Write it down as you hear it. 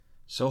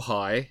So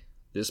hi,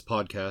 this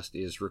podcast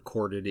is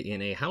recorded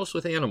in a house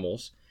with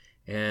animals,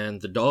 and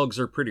the dogs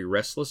are pretty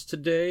restless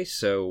today,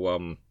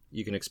 so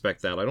you can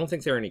expect that. I don't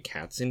think there are any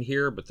cats in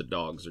here, but the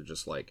dogs are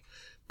just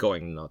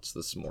going nuts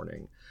this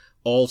morning.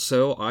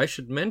 Also, I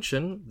should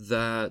mention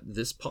that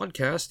this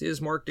podcast is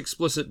marked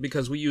explicit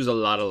because we use a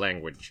lot of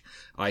language.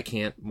 I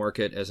can't mark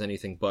it as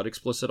anything but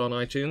explicit on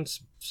iTunes,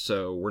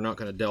 so we're not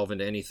going to delve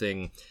into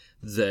anything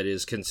that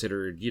is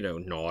considered,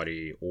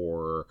 naughty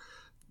or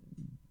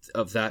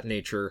of that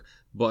nature,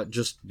 but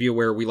just be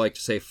aware we like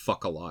to say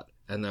fuck a lot,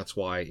 and that's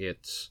why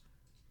it's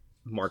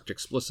marked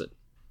explicit.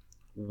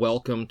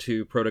 Welcome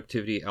to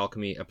Productivity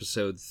Alchemy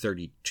episode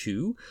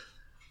 32.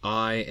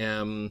 I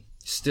am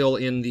still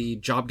in the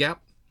job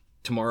gap.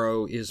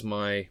 Tomorrow is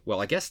I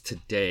guess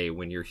today,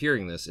 when you're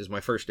hearing this, is my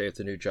first day at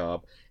the new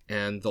job,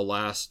 and the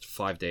last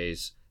 5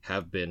 days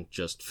have been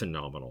just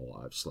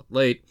phenomenal. I've slept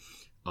late,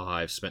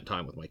 I've spent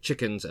time with my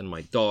chickens and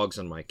my dogs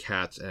and my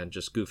cats and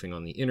just goofing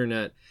on the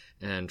internet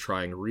and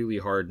trying really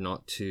hard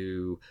not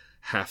to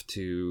have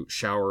to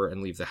shower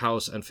and leave the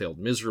house, and failed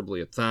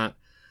miserably at that.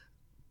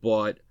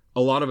 But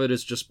a lot of it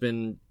has just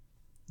been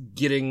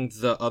getting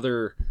the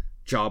other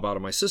job out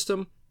of my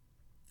system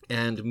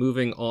and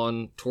moving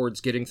on towards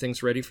getting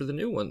things ready for the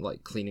new one,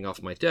 like cleaning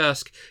off my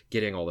desk,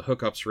 getting all the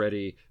hookups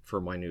ready for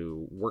my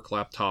new work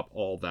laptop,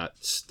 all that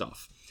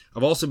stuff.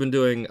 I've also been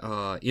doing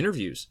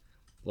interviews,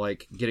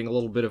 getting a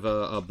little bit of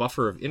a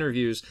buffer of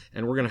interviews,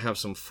 and we're going to have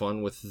some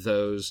fun with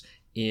those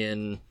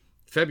in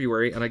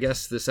February, and I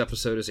guess this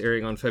episode is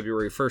airing on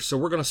February 1st, so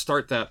we're going to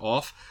start that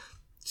off.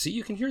 See,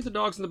 you can hear the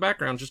dogs in the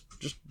background, just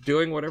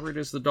doing whatever it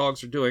is the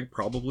dogs are doing,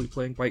 probably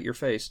playing Bite Your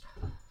Face.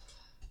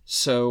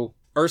 So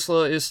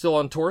Ursula is still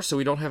on tour, so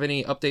we don't have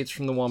any updates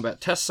from the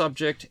Wombat Test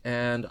Subject,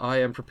 and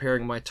I am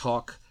preparing my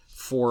talk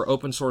for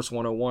Open Source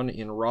 101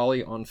 in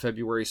Raleigh on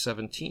February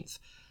 17th.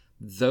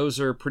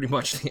 Those are pretty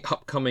much the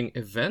upcoming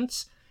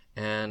events,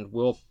 and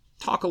we'll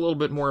talk a little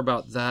bit more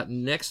about that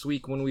next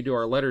week when we do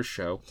our letters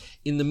show.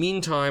 In the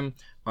meantime,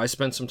 I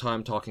spent some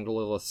time talking to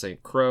Lilith St.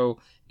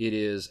 It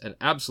is an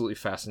absolutely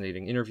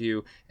fascinating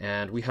interview,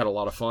 and we had a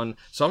lot of fun,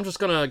 so I'm just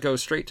going to go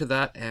straight to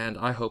that, and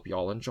I hope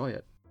y'all enjoy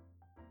it.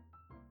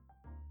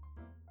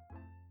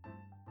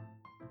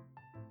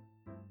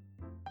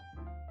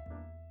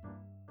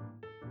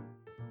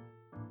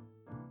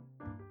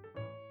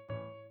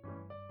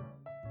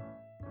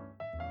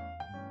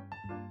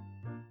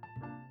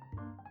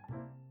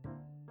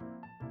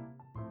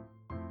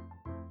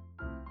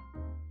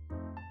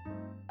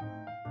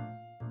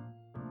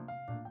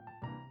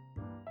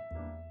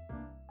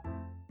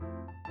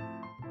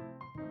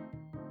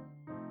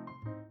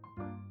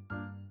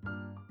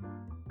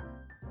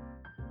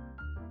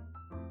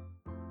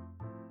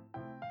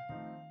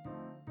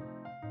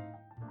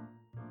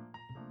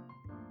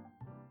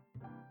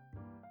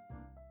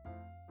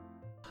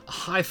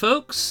 Hi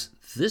folks,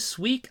 this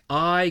week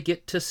I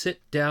get to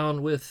sit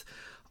down with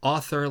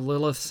author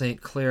Lilith St.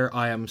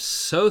 I am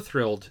so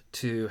thrilled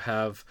to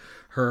have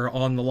her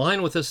on the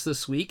line with us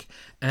this week,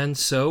 and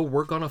so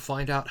we're going to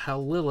find out how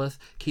Lilith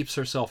keeps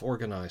herself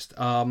organized.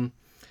 Can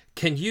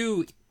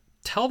you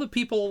tell the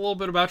people a little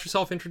bit about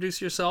yourself,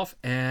 introduce yourself,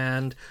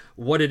 and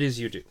what it is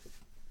you do?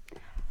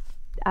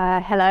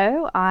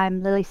 Hello,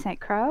 I'm Lilith St.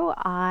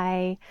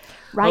 I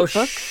write books.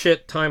 Oh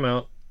shit, time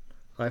out.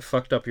 I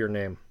fucked up your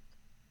name.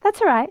 That's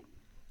all right.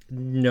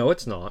 No,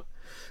 it's not.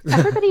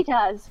 Everybody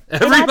does.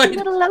 Everybody. It adds a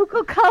little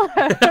local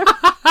color.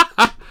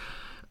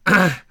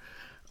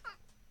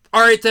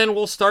 All right, then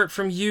we'll start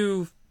from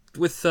you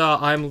with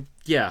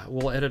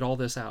we'll edit all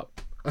this out.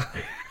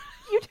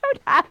 You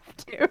don't have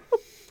to.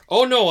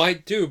 Oh no, I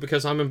do,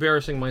 because I'm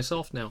embarrassing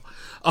myself now.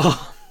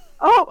 Oh,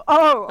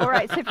 all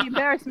right. So if you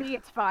embarrass me,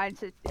 it's fine.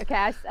 So,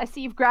 okay, I see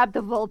you've grabbed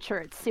the vulture.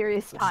 It's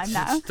serious time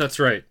now. That's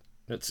right.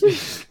 So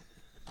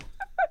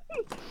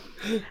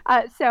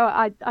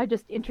I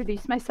just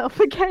introduced myself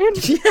again.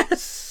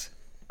 Yes.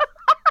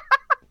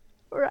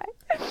 All right.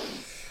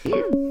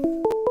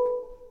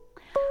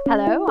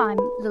 Hello, I'm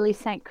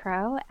Lilith St.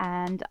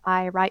 and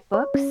I write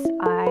books.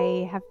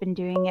 I have been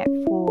doing it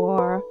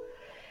for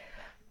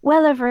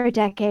well over a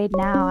decade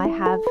now. I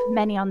have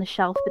many on the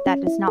shelf, but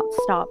that does not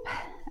stop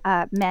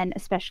men,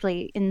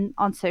 especially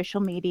on social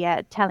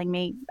media, telling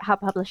me how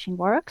publishing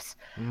works.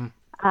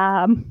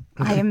 I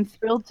am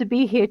thrilled to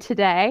be here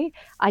today.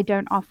 I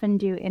don't often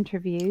do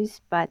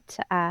interviews, but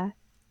I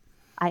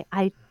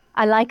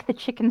like the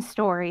chicken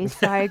stories,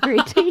 so I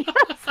agreed to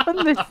yes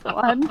on this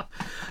one.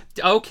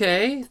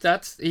 Okay,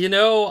 that's,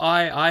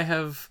 I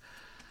have,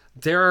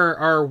 there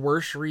are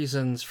worse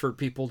reasons for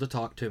people to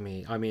talk to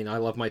me. I mean, I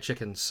love my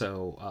chickens,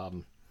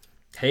 so,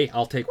 hey,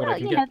 I'll take what I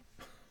can get.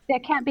 There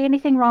can't be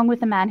anything wrong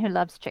with a man who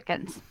loves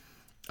chickens.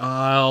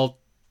 I'll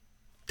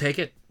take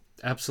it,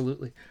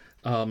 absolutely.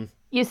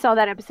 You saw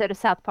that episode of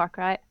South Park,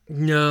 right?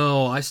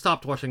 No, I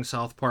stopped watching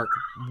South Park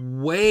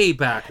way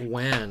back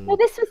when. Well,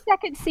 this was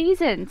second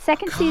season.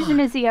 Second season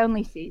is the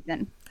only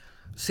season.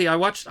 See,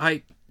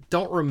 I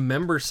don't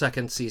remember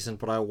second season,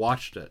 but I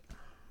watched it.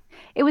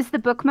 It was the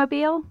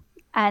bookmobile,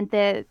 and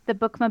the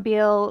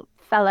bookmobile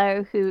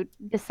fellow who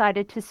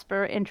decided to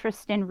spur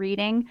interest in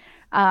reading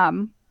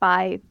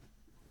by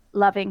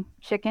loving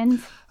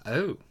chickens.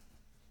 Oh.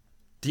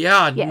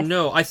 Yeah, Yes.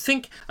 no. I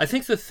think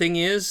the thing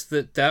is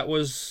that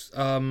was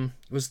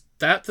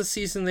that the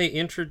season they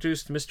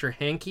introduced Mr.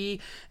 Hanky,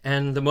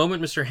 and the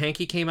moment Mr.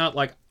 Hanky came out,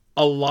 like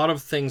a lot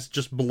of things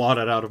just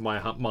blotted out of my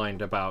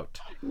mind about.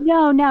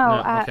 No,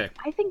 no. No, okay.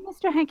 I think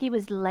Mr. Hanky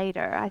was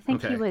later. I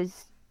think he Okay.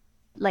 was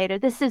later.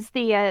 This is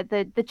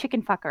the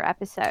chicken fucker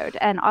episode,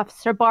 and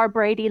Officer Bar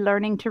Brady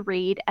learning to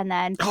read, and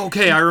then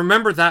Okay, I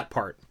remember that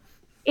part.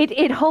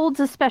 it holds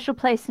a special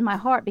place in my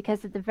heart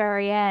because at the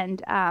very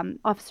end,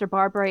 Officer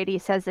Bar Brady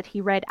says that he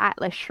read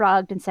Atlas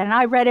Shrugged and said, and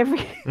I read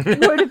every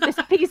word of this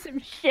piece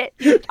of shit.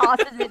 He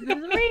tosses it.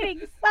 This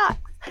reading sucks.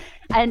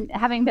 And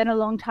having been a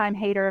long-time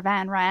hater of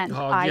Ayn Rand,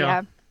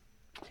 Yeah.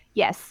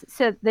 Yes.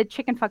 So the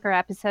chicken fucker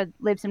episode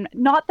lives in.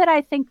 Not that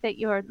I think that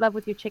your love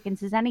with your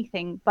chickens is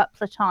anything but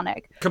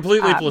platonic.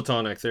 Completely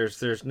platonic.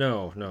 There's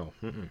no.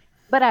 Mm-mm.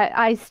 But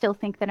I still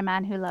think that a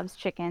man who loves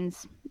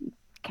chickens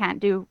can't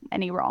do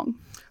any wrong.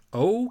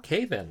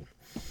 Okay then.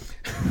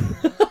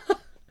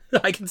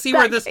 I can see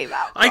where this. came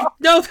out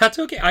No, that's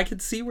okay. I can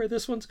see where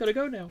this one's gonna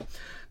go now.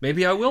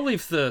 Maybe I will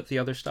leave the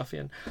other stuff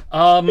in.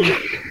 How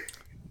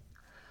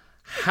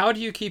do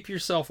you keep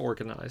yourself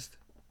organized?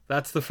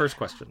 That's the first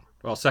question.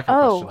 Well, second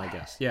question, I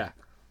guess. Yeah.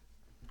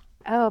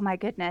 Oh my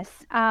goodness.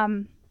 I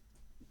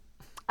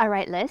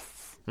write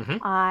lists. Mm-hmm.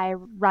 I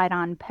write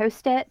on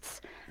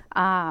Post-its.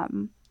 I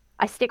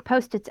stick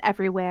Post-its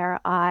everywhere.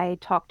 I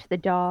talk to the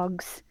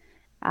dogs.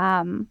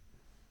 My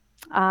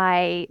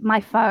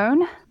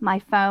phone,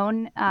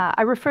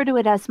 I refer to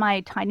it as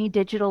my tiny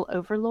digital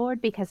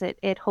overlord because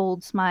it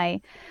holds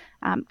my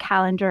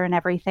calendar and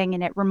everything,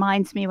 and it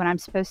reminds me when I'm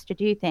supposed to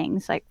do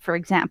things. Like, for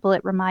example, it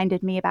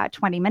reminded me about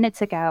 20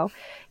 minutes ago,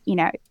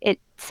 it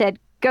said,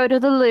 go to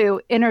the loo,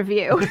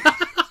 interview.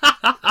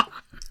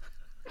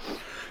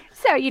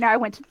 So, I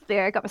went to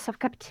there, got myself a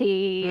cup of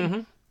tea,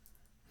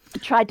 Mm-hmm.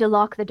 tried to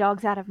lock the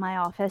dogs out of my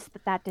office,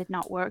 but that did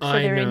not work. So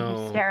I they're in know.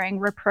 here staring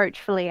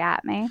reproachfully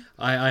at me.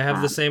 I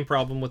have the same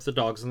problem with the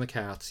dogs and the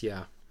cats.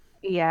 Yeah.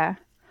 Yeah.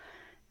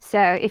 So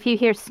if you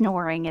hear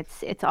snoring,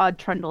 it's Odd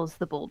Trundle's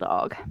the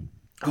bulldog.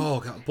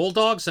 Oh God.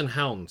 Bulldogs and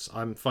hounds,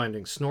 I'm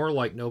finding, snore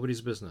like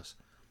nobody's business.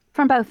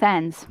 From both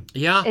ends.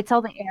 Yeah. It's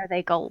all the air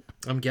they gulp.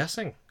 I'm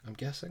guessing.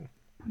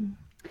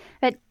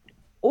 But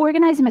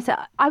organizing myself,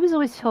 I was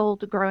always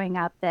told growing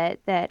up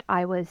that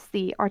I was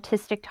the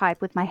artistic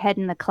type with my head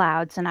in the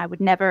clouds and I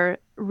would never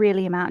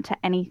really amount to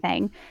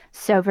anything.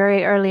 So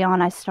very early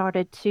on, I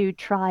started to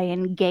try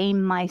and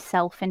game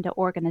myself into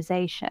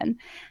organization.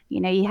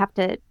 You have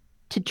to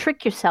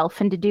trick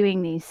yourself into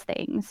doing these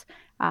things.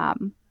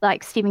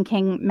 Like Stephen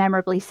King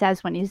memorably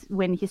says when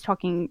he's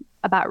talking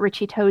about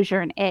Richie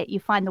Tozier and It, you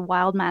find the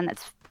wild man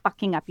that's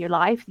fucking up your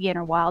life, the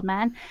inner wild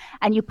man,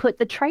 and you put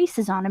the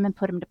traces on him and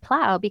put him to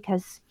plow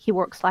because he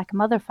works like a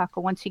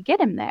motherfucker once you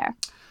get him there.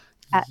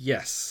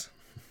 Yes.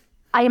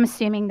 I am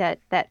assuming that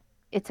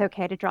it's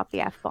okay to drop the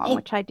F-bomb,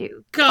 which I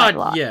do. God, quite a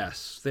lot.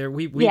 yes.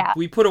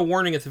 We put a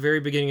warning at the very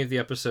beginning of the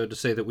episode to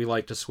say that we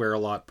like to swear a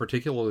lot,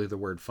 particularly the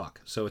word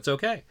fuck. So it's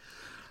okay.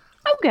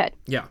 Oh, good.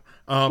 Yeah.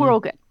 We're all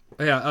good.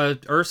 Yeah,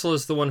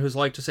 Ursula's the one who's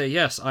like to say,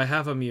 yes, I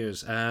have a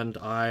muse, and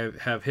I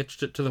have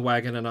hitched it to the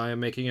wagon, and I am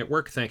making it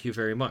work. Thank you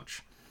very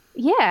much.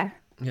 Yeah.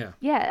 Yeah.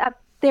 Yeah.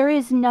 There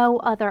is no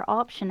other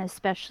option,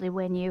 especially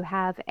when you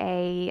have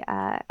a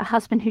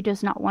husband who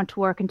does not want to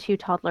work and two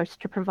toddlers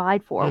to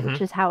provide for, Mm-hmm.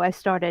 which is how I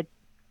started,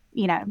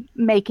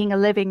 making a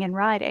living in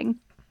writing.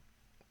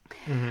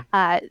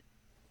 Mm-hmm.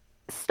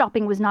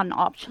 Stopping was not an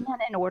option,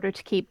 and in order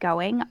to keep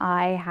going,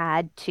 I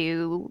had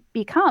to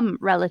become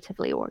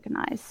relatively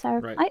organized. So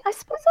Right. I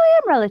suppose I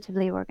am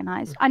relatively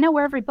organized. I know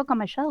where every book on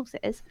my shelves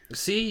is.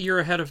 See, you're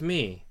ahead of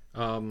me.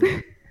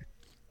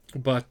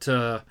 But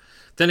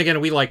then again,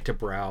 we like to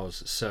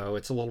browse, so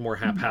it's a little more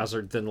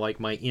haphazard than like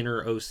my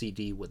inner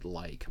OCD would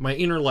like. My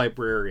inner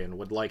librarian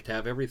would like to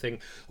have everything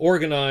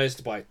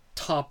organized by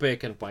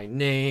topic and by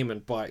name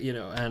and by,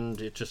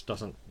 and it just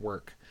doesn't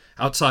work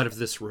outside of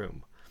this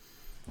room,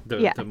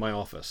 my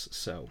office.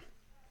 So.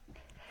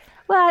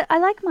 Well, I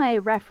like my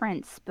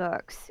reference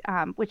books,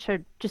 which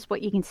are just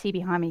what you can see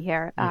behind me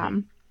here.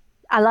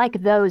 I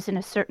like those in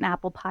a certain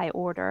apple pie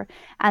order,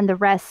 and the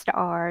rest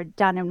are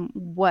done in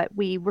what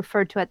we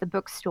referred to at the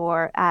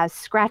bookstore as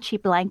scratchy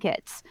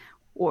blankets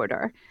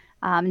order.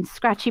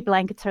 Scratchy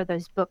blankets are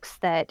those books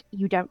that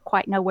you don't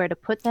quite know where to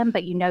put them,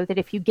 but you know that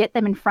if you get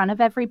them in front of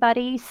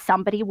everybody,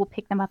 somebody will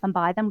pick them up and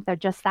buy them. They're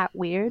just that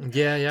weird.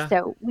 Yeah, yeah.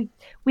 So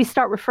we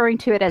start referring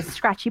to it as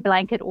scratchy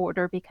blanket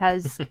order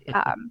because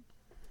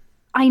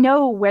I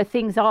know where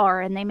things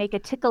are, and they make a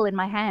tickle in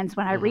my hands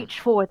when I reach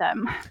for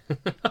them.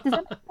 Does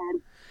that make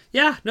sense?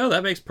 Yeah, no,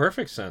 that makes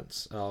perfect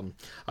sense.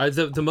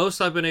 The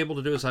most I've been able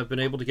to do is I've been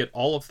able to get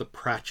all of the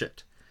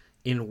Pratchett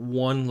in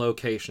one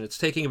location. It's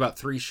taking about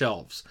 3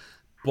 shelves.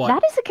 But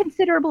that is a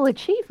considerable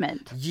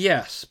achievement.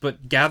 Yes,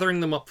 but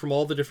gathering them up from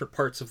all the different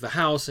parts of the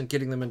house and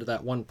getting them into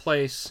that one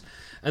place.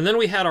 And then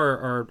we had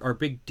our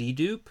big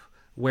dedupe,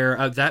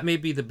 where that may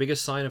be the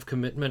biggest sign of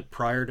commitment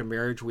prior to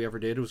marriage we ever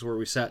did, was where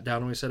we sat down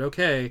and we said,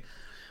 okay,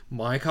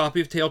 my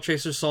copy of Tail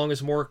Chaser's Song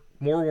is more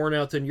worn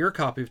out than your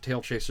copy of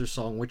Tail Chaser's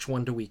Song. Which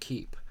one do we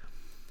keep?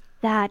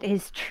 That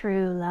is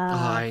true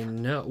love. I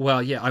know.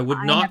 Well, yeah, I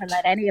never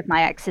let any of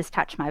my exes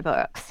touch my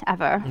books,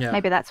 ever. Yeah.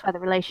 Maybe that's why the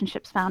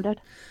relationship's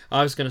founded.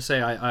 I was going to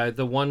say, I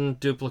the one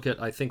duplicate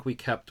I think we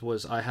kept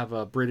was, I have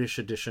a British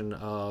edition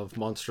of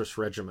Monstrous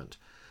Regiment.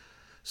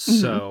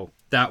 So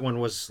that one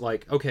was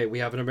like, okay, we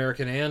have an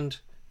American and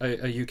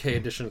a UK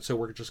edition, so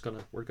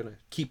we're gonna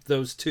keep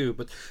those two.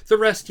 But the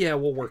rest, yeah,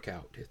 we'll work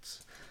out.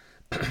 It's...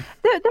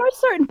 There are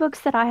certain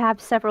books that I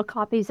have several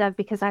copies of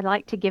because I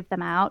like to give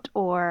them out,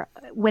 or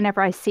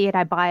whenever I see it,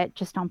 I buy it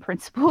just on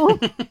principle.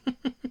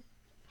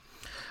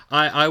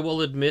 I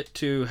will admit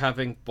to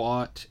having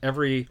bought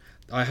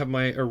I have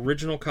my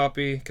original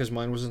copy, because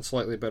mine was in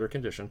slightly better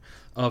condition,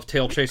 of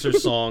Tail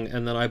Chaser's Song,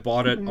 and then I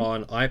bought it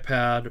on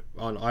iPad,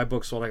 on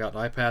iBooks when I got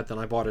an iPad, then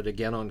I bought it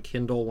again on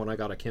Kindle when I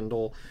got a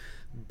Kindle,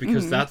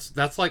 because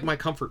that's like my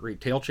comfort read.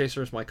 Tail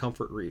Chaser is my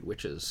comfort read,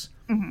 which is,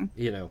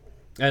 you know...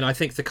 And I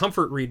think the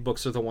comfort read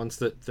books are the ones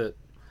that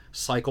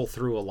cycle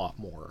through a lot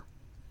more.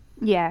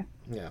 Yeah.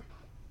 Yeah.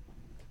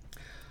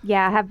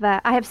 Yeah,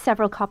 I have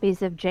several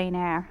copies of Jane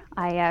Eyre.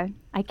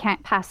 I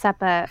can't pass up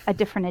a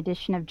different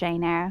edition of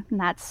Jane Eyre, and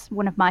that's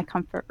one of my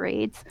comfort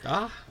reads.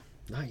 Ah,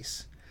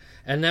 nice.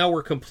 And now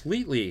we're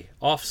completely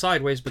off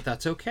sideways, but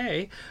that's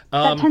okay.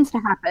 That tends to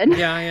happen.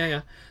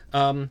 Yeah.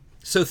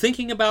 So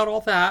thinking about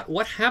all that,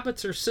 what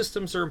habits or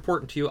systems are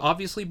important to you?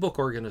 Obviously, book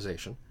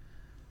organization.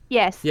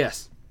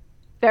 Yes.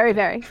 Very,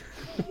 very.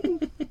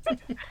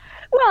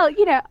 Well,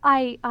 you know,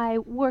 I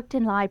worked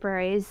in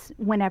libraries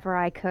whenever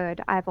I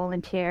could. I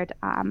volunteered.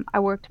 I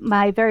worked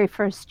my very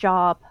first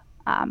job,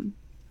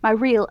 my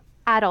real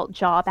adult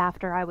job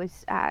after I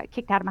was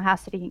kicked out of my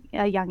house at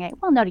a young age.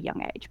 Well, not a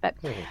young age, but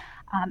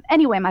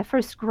anyway, my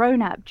first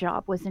grown-up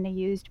job was in a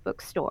used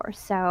bookstore.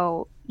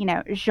 So, you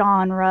know,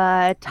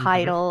 genre,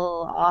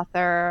 title,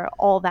 author,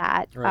 all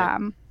that.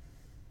 Right.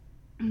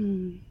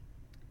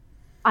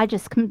 I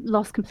just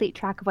lost complete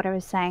track of what I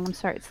was saying. I'm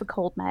sorry, it's the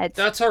cold meds.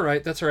 That's all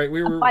right.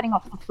 I'm fighting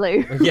off the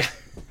flu. Yeah.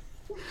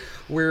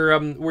 We're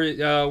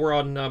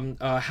on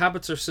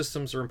habits or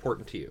systems are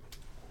important to you.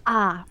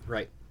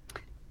 Right.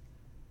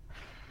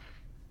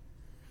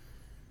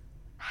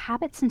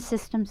 Habits and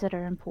systems that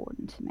are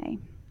important to me.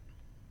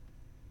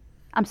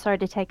 I'm sorry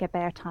to take up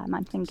airtime,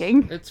 I'm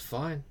thinking. It's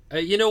fine.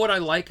 You know what I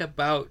like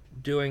about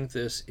doing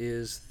this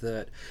is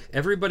that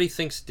everybody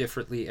thinks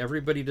differently,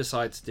 everybody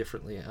decides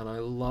differently, and I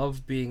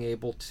love being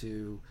able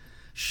to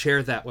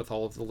share that with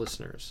all of the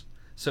listeners.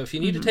 So if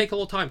you need to take a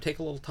little time, take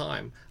a little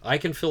time. I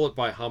can fill it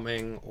by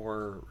humming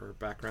or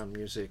background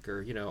music,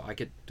 or, you know, I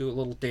could do a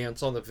little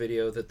dance on the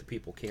video that the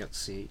people can't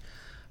see.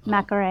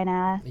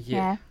 Macarena,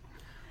 yeah.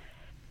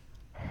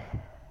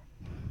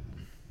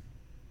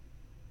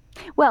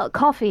 Well,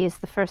 coffee is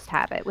the first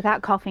habit.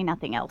 Without coffee,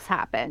 nothing else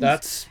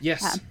happens.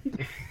 Yes.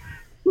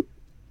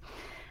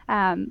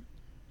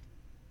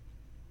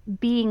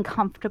 Being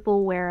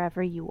comfortable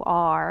wherever you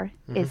are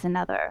is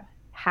another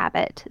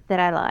habit that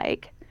I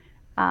like.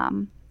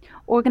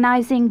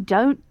 Organizing,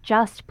 don't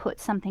just put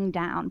something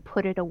down,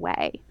 put it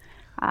away.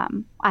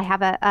 I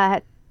have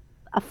a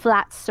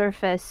flat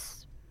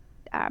surface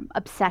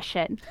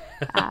obsession.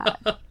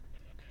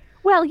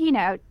 Well, you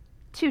know,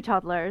 2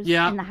 toddlers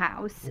in the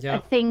house.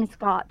 Things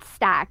got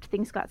stacked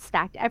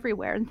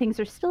everywhere, and things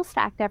are still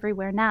stacked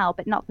everywhere now,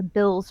 but not the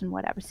bills and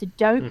whatever. So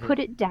don't put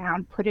it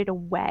down, put it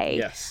away.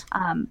 Yes.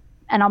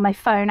 And on my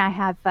phone, I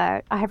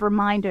have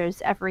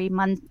reminders every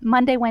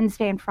Monday,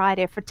 Wednesday, and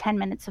Friday for 10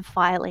 minutes of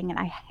filing, and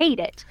I hate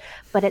it,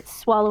 but it's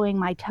swallowing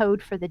my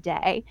toad for the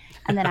day.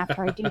 And then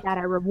after I do that,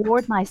 I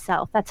reward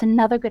myself. That's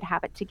another good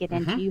habit to get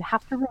into. You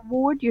have to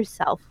reward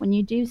yourself when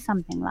you do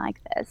something like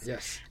this.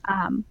 Yes.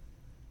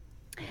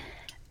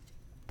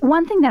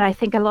 One thing that I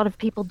think a lot of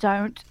people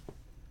don't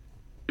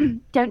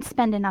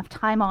spend enough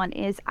time on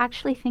is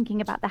actually thinking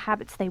about the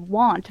habits they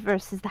want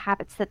versus the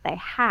habits that they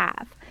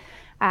have.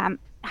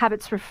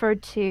 Habits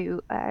referred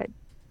to,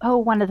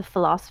 one of the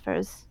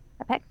philosophers,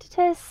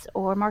 Epictetus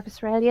or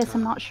Marcus Aurelius,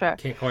 I'm not sure.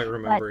 Can't quite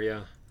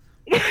remember,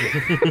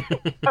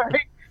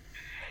 Sorry.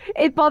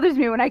 It bothers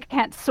me when I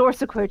can't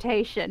source a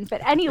quotation.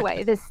 But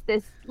anyway, this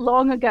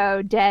long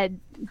ago dead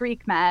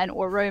Greek man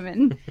or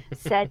Roman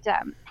said,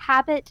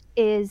 habit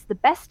is the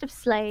best of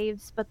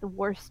slaves, but the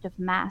worst of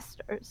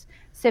masters.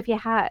 So if you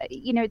have,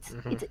 you know,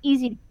 it's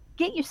easy to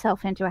get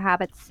yourself into a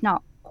habit that's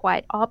not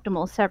quite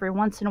optimal. So every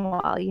once in a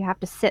while, you have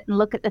to sit and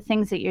look at the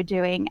things that you're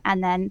doing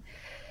and then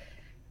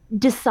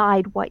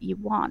decide what you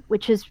want,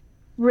 which is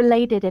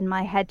related in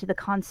my head to the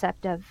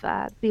concept of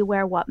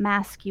beware what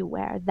mask you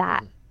wear,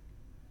 that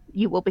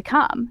you will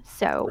become.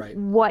 So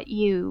what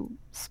you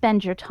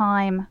spend your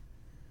time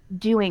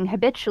doing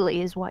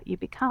habitually is what you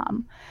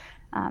become.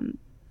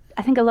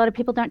 I think a lot of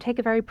people don't take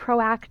a very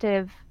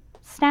proactive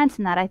stance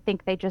in that. I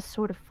think they just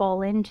sort of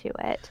fall into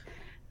it.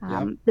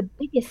 Yep. The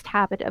biggest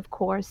habit, of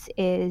course,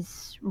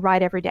 is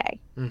write every day.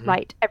 Mm-hmm.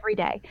 Write every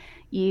day.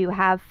 You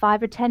have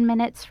 5 or 10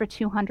 minutes for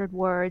 200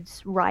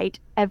 words. Write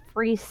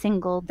every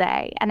single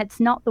day. And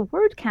it's not the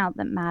word count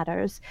that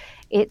matters.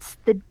 It's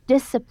the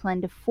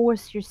discipline to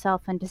force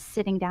yourself into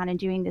sitting down and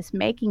doing this,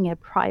 making it a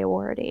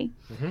priority.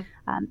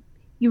 Mm-hmm.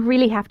 You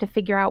really have to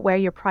figure out where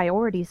your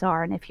priorities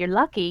are. And if you're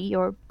lucky,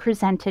 you're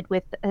presented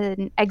with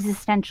an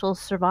existential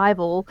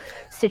survival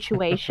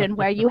situation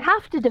where you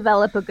have to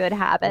develop a good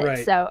habit.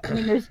 Right. So, I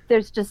mean,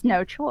 there's just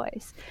no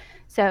choice.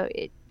 So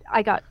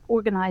I got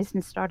organized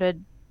and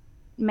started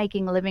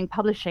making a living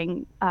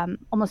publishing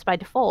almost by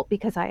default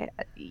because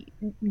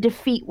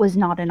defeat was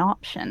not an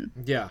option.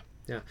 Yeah,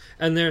 yeah.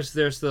 And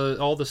there's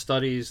all the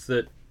studies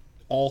that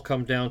all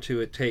come down to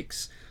it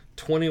takes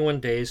 21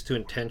 days to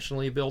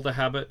intentionally build a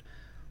habit.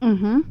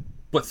 Mm-hmm.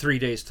 But 3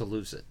 days to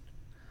lose it.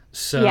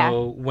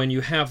 So when you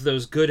have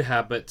those good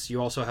habits,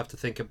 you also have to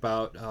think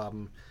about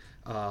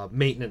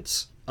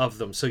maintenance of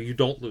them so you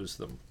don't lose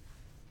them.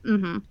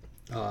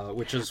 Mm-hmm.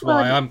 Which is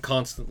why I'm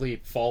constantly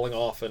falling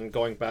off and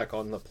going back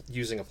on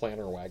using a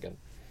planner wagon.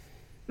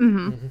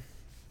 Mm-hmm. Mm-hmm.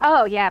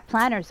 Oh, yeah,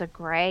 planners are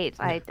great.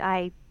 Yeah.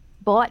 I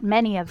bought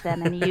many of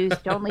them and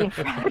used only a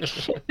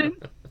fraction.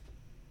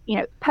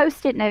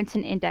 Post-it notes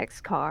and index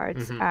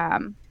cards.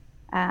 Mm-hmm.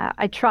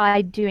 I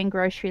tried doing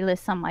grocery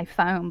lists on my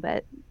phone,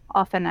 but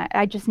often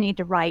I just need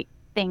to write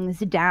things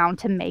down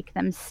to make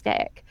them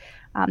stick.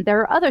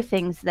 There are other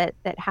things that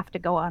have to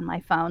go on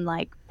my phone,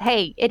 like,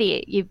 hey,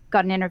 idiot, you've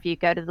got an interview,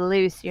 go to the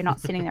loose. You're not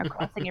sitting there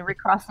crossing and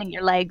recrossing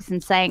your legs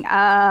and saying,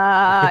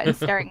 and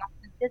staring off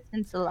the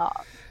distance a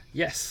lot.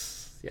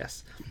 Yes.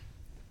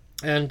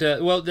 And,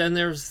 then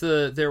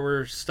there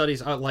were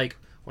studies like,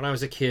 when I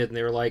was a kid, and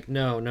they were like,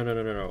 no.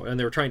 And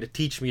they were trying to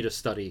teach me to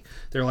study.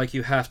 They're like,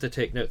 you have to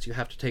take notes. You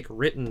have to take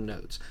written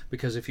notes.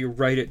 Because if you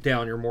write it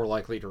down, you're more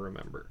likely to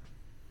remember.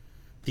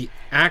 The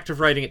act of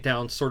writing it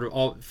down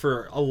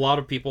for a lot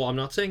of people, I'm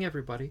not saying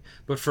everybody,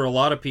 but for a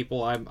lot of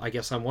people, I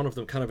guess I'm one of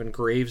them, kind of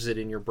engraves it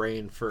in your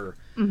brain for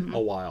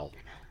a while.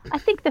 I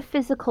think the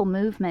physical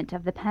movement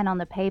of the pen on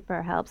the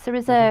paper helps. There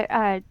was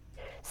a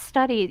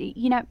study,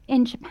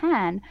 in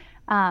Japan,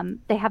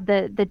 they have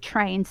the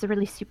trains, the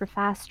really super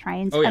fast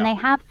trains, and they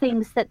have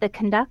things that the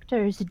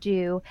conductors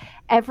do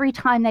every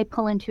time they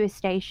pull into a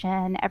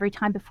station, every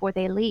time before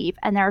they leave.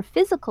 And there are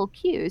physical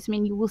cues. I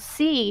mean, you will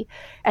see,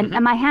 and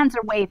my hands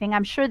are waving.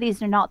 I'm sure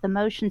these are not the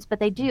motions, but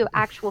they do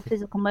actual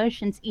physical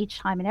motions each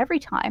time and every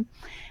time.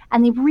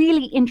 And the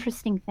really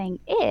interesting thing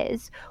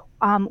is,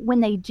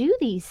 when they do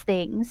these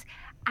things,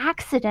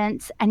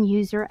 accidents and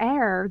user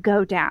error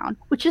go down,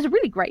 which is a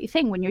really great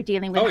thing when you're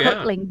dealing with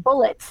hurtling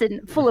bullets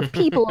and full of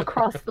people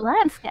across the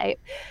landscape.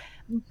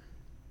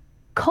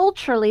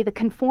 Culturally, the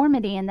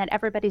conformity and that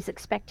everybody's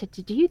expected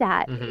to do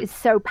that is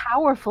so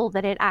powerful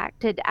that it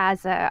acted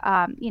as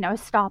a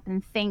stop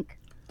and think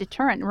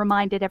deterrent,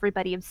 reminded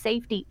everybody of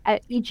safety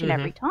each and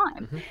every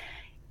time.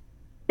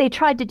 They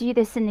tried to do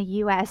this in the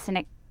US and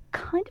it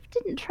kind of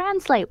didn't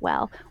translate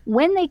well.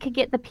 When they could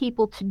get the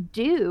people to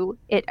do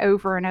it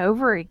over and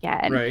over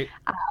again,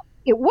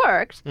 it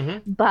worked,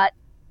 but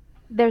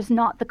there's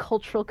not the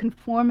cultural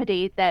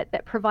conformity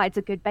that provides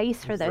a good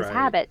base for those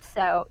habits.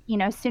 So,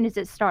 as soon as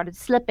it started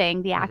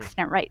slipping, the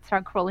accident rate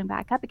started crawling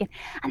back up again.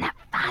 And that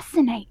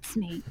fascinates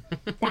me.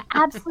 That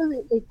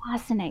absolutely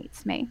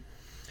fascinates me.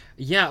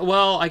 Yeah,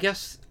 well, I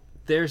guess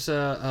there's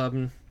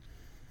in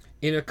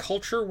a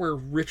culture where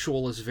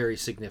ritual is very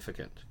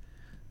significant,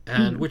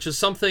 and which is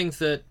something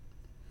that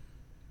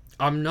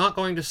I'm not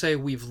going to say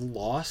we've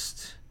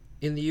lost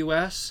in the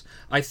US.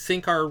 I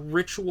think our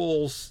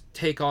rituals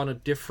take on a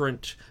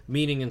different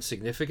meaning and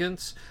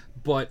significance,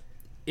 but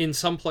in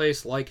some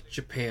place like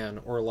Japan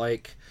or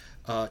like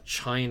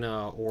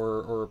China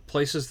or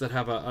places that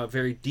have a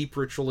very deep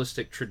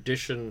ritualistic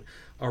tradition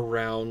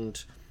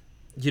around,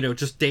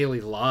 just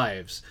daily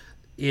lives,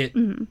 it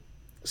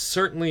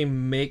certainly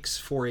makes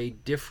for a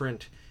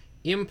different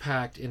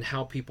impact in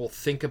how people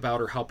think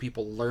about or how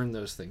people learn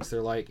those things.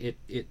 They're like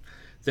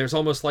there's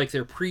almost like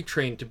they're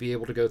pre-trained to be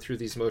able to go through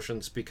these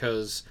motions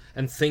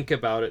and think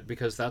about it,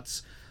 because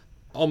that's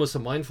almost a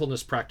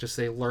mindfulness practice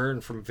they learn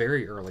from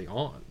very early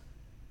on.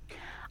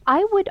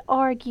 I would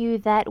argue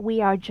that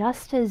we are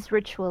just as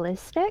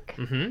ritualistic,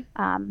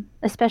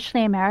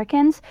 especially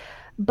Americans,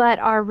 but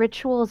our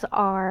rituals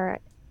are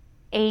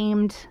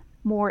aimed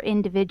more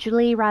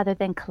individually rather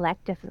than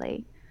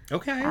collectively.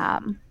 Okay.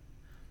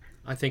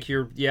 I think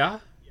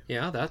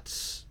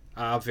that's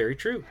very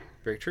true.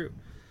 Very true.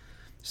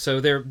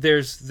 So there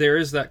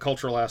is that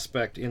cultural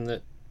aspect in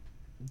that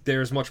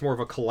there's much more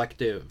of a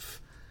collective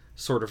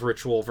sort of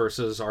ritual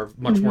versus our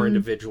much more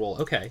individual.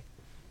 Okay.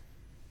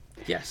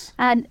 Yes.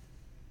 And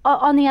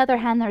on the other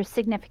hand, there's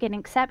significant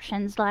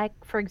exceptions, like,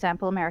 for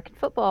example, American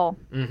football.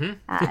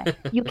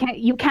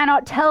 You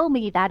cannot tell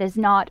me that is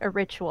not a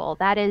ritual.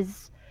 That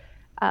is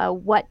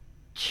what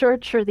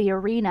church or the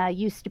arena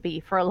used to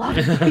be for a lot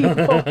of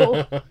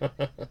people.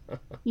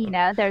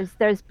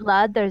 There's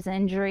blood, there's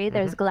injury,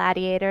 there's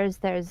gladiators,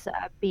 there's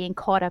being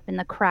caught up in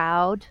the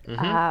crowd.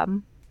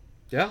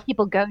 Yeah.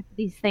 people go to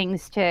these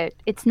things to.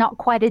 It's not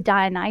quite a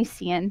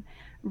Dionysian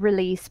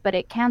release, but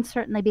it can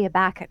certainly be a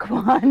Bacchic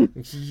one.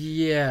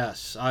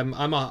 Yes, I'm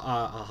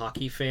a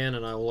hockey fan,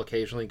 and I will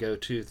occasionally go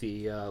to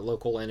the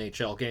local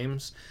NHL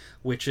games,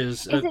 which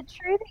is Is it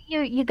true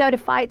that you go to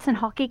fights and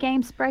hockey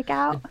games break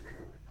out?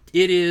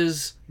 it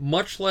is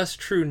much less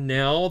true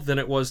now than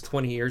it was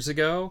 20 years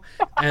ago.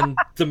 And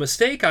the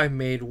mistake I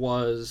made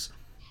was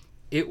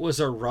it was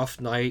a rough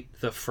night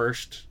the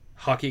first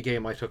hockey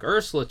game I took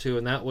Ursula to,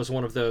 and that was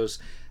one of those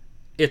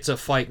it's a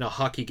fight and a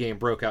hockey game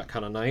broke out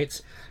kind of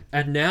nights.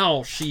 And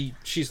now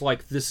she's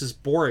like, this is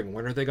boring.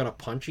 When are they going to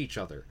punch each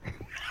other?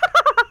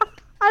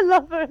 I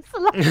love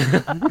Ursula.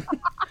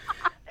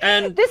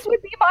 And this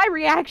would be my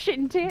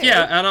reaction too.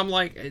 Yeah, and I'm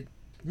like,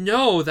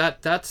 no,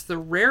 that's the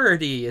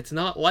rarity. It's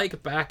not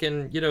like back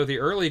in, the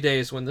early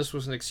days when this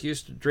was an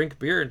excuse to drink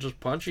beer and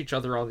just punch each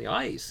other on the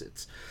ice.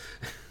 It's,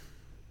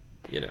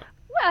 Well,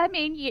 I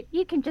mean,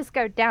 you can just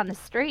go down the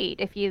street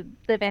if you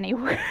live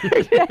anywhere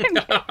and get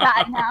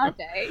that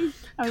nowadays.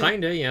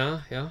 Kinda,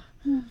 yeah.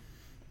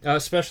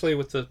 Especially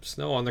with the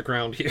snow on the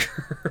ground here.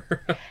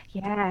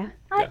 Yeah.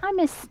 I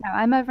miss snow.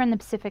 I'm over in the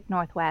Pacific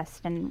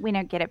Northwest, and we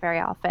don't get it very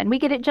often. We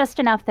get it just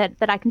enough that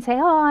I can say,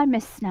 oh, I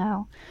miss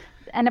snow.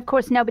 And of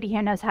course, nobody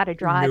here knows how to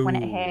drive when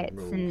it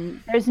hits,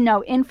 and there's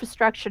no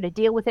infrastructure to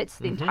deal with it.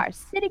 So the entire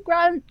city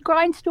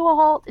grinds to a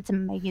halt. It's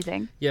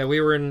amazing. Yeah,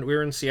 we were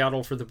in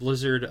Seattle for the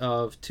blizzard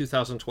of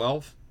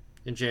 2012,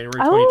 in January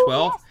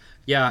 2012. Yes.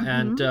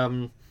 Yeah,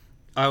 and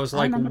I was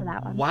like,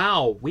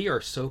 wow, we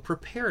are so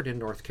prepared in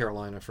North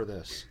Carolina for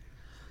this.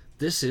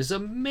 This is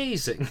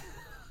amazing.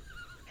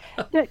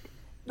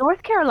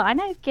 North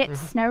Carolina gets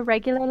snow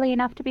regularly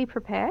enough to be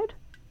prepared?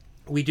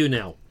 We do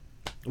now.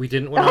 We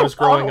didn't when I was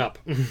growing up.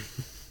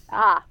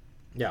 Yeah.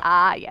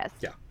 Yes.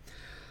 Yeah.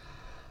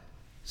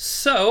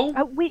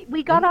 So...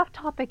 we got off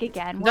topic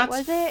again. What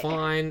was it? That's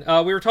fine.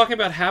 We were talking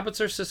about habits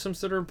or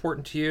systems that are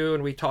important to you,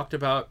 and we talked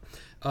about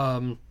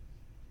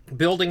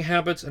building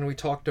habits, and we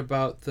talked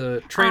about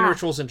the train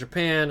rituals in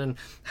Japan and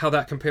how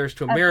that compares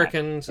to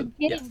Americans.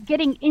 Okay.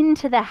 Getting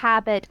into the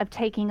habit of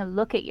taking a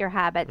look at your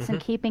habits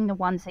and keeping the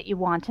ones that you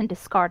want and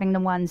discarding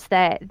the ones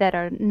that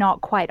are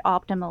not quite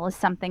optimal is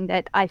something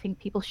that I think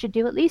people should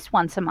do at least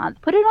once a month.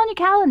 Put it on your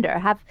calendar.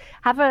 Have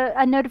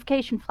a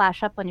notification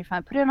flash up on your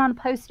phone. Put it on a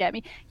post-it. I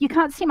mean, you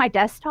can't see my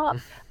desktop,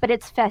 but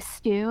it's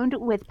festooned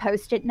with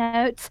post-it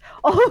notes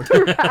all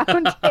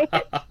around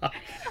it.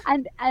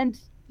 And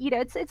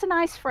it's a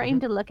nice frame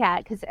to look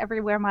at, because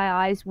everywhere my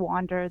eyes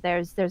wander,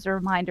 there's a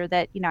reminder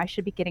that I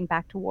should be getting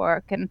back to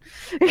work. And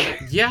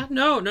yeah,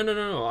 no.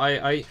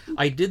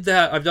 I did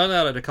that. I've done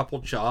that at a couple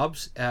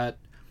jobs. Now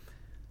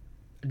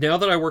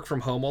that I work from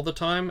home all the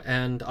time,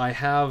 and I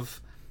have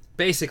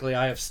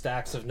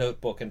stacks of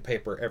notebook and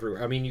paper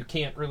everywhere. I mean, you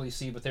can't really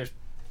see, but there's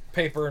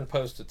paper and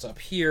post-its up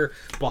here.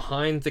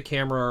 Behind the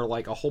camera are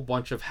like a whole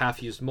bunch of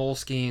half-used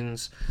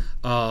Moleskines.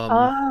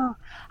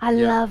 I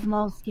love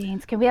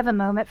Moleskines. Can we have a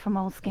moment for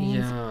Moleskines?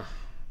 Yeah.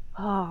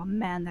 Oh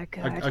man, they're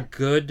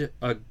good.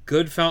 A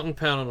good fountain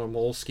pen on a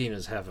Moleskine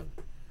is heaven.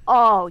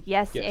 Oh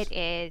yes, it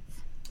is.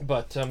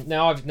 But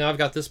now I've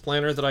got this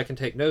planner that I can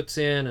take notes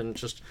in, and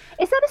just.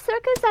 Is that a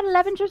circa? Is that a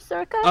Levenger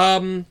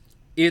circa?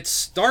 It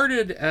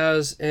started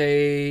as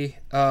a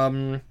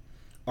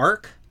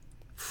arc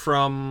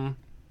from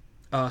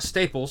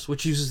Staples,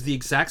 which uses the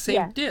exact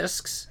same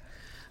discs.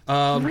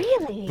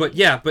 Really?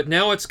 But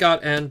now it's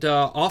got, and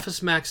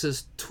Office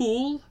Max's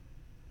Tool,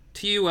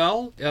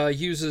 TUL,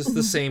 uses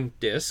the same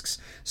discs.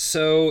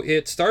 So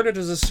it started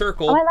as a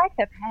circle. Oh, I like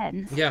the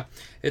pens. Yeah,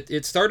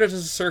 it started as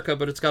a circa,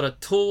 but it's got a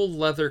tulle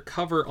leather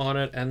cover on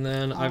it, and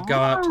then I've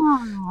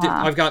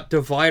got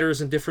dividers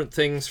and different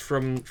things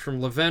from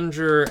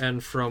Levenger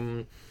and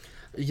from,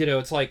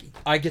 it's like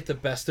I get the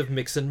best of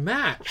mix and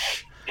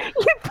match.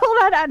 You pull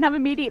that out and I'm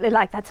immediately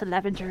like, that's a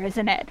Levenger,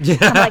 isn't it? Yeah.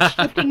 I'm like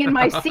shifting in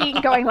my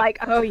seat going like,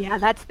 oh yeah,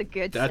 that's the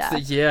good stuff.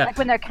 Like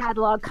when their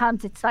catalog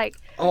comes, it's like,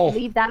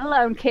 leave that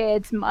alone,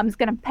 kids. Mom's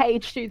going to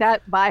page through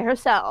that by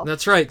herself.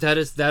 That's right. That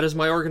is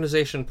my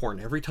organization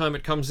porn. Every time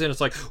it comes in, it's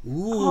like,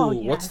 ooh,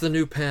 what's the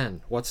new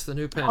pen? What's the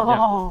new pen?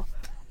 Oh,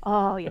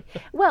 yeah.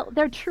 Well,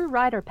 their True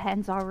Rider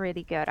pens are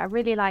really good. I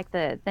really like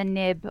the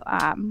nib.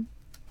 You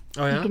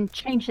can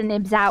change the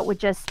nibs out with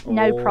just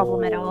no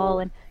problem at all.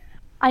 And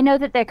I know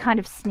that they're kind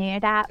of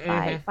sneered at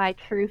by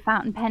true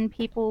fountain pen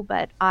people,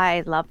 but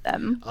I love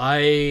them.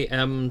 I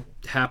am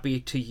happy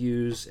to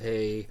use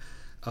a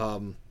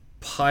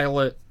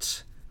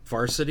Pilot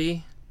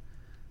Varsity,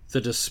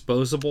 the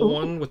disposable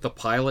one with the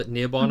Pilot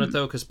nib on it,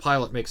 though, because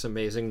Pilot makes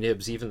amazing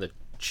nibs, even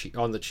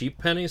on the cheap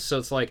pennies. So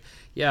it's like,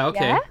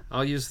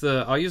 I'll use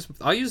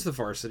the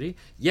Varsity.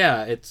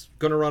 Yeah, it's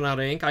gonna run out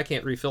of ink. I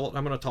can't refill it.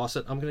 I'm gonna toss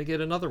it. I'm gonna get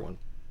another one.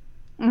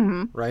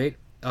 Right.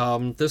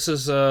 This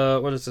is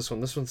what is this one?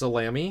 This one's a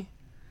Lamy.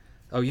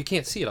 Oh, you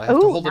can't see it. I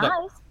have to hold it up.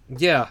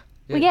 Yeah.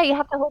 Well, yeah, you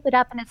have to hold it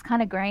up, and it's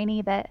kind of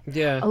grainy, but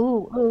yeah.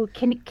 Oh,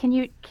 can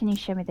you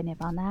show me the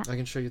nib on that? I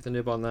can show you the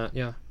nib on that.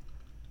 Yeah.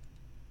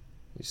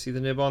 You see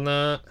the nib on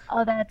that?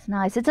 Oh, that's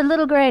nice. It's a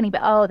little grainy,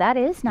 but oh, that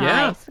is Yeah,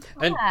 nice.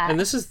 Look at that. and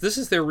this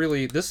is their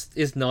really, this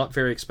is not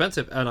very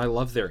expensive, and I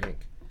love their ink.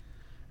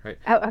 Right.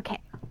 Oh, okay.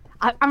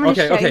 I'm going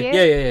to show you.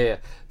 Yeah.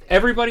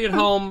 Everybody at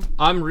home,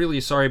 I'm really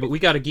sorry, but we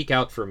got to geek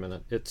out for a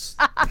minute. It's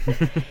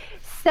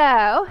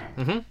So,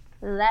 mm-hmm.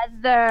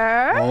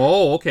 leather.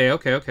 Oh,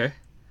 okay.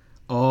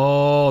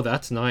 Oh,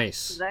 that's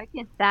nice. Look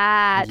at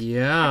that.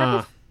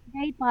 Yeah.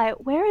 Made by,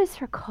 where is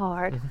her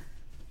card? Mm-hmm.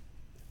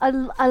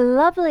 A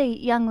lovely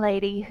young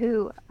lady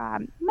who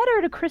met her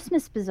at a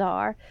Christmas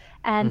bazaar,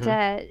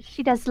 and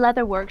she does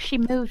leather work. She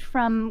moved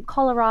from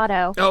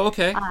Colorado. Oh,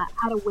 okay.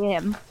 At a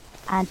whim.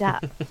 And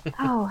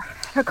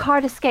her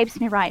card escapes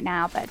me right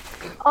now, but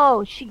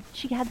she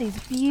had these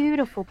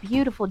beautiful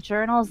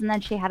journals, and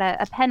then she had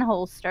a pen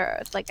holster.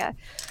 It's like a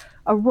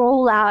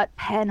roll-out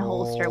pen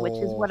holster, which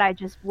is what I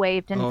just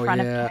waved in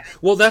front of her.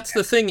 Well, that's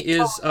the thing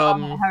is,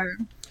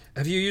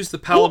 have you used the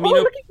Palomino?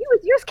 Oh, look at you!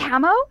 Is yours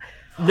camo?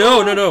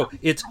 No.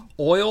 It's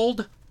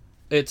oiled.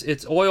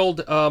 It's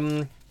oiled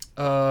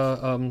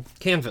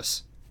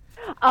canvas.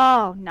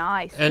 Oh,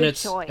 nice. And Good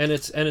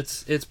choice.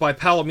 it's by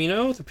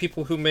Palomino, the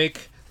people who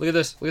make. Look at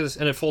this,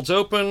 and it folds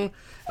open,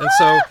 and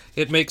so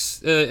it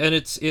makes, and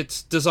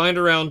it's designed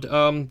around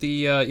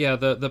the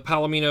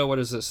Palomino. What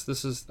is this?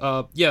 This is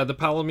the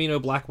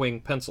Palomino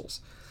Blackwing pencils,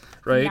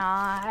 right?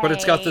 Nice. But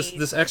it's got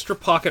this extra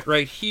pocket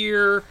right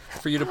here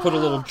for you to put a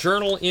little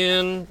journal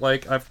in.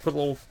 Like I've put a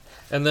little,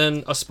 and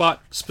then a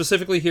spot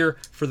specifically here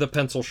for the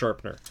pencil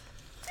sharpener.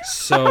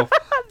 So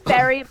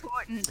very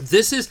important.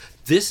 This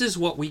is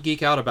what we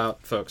geek out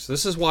about, folks.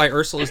 This is why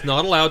Ursula is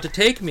not allowed to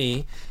take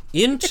me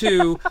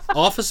into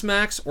Office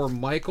Max or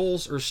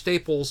Michaels or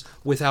Staples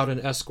without an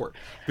escort,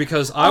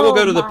 because I will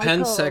go to the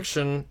pen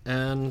section,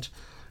 and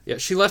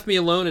she left me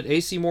alone at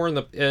AC Moore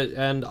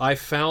and I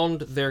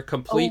found their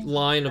complete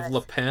line of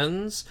Le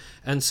Pens,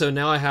 and so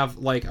now I have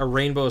like a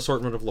rainbow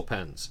assortment of Le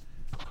Pens.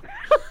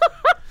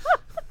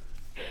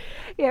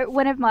 Yeah,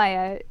 one of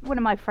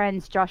my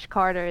friends, Josh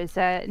Carter, is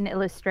an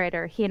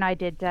illustrator. He and I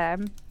did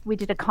we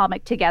did a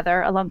comic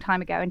together a long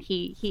time ago, and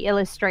he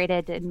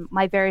illustrated in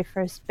my very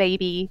first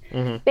baby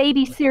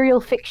serial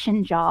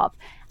fiction job.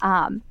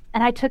 And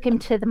I took him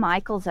to the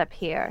Michaels up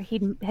here. He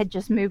had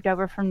just moved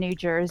over from New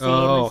Jersey and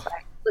was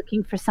like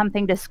looking for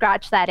something to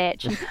scratch that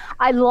itch. And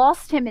I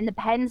lost him in the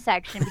pen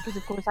section because,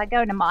 of course, I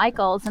go to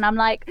Michaels and I'm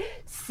like,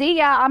 see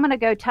ya, I'm going to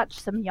go touch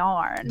some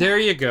yarn. There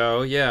you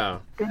go, yeah.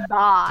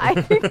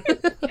 Goodbye.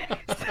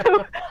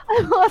 So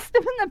I lost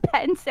him in the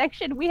pen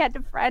section. We had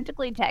to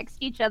frantically text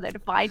each other to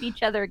find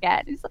each other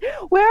again. He's like,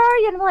 where are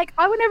you? And I'm like,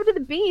 I went over to the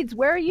beads.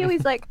 Where are you?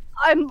 He's like,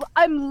 I'm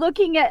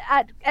looking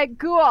at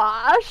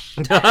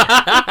gouache.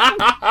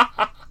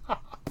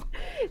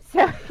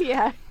 So,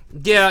 yeah.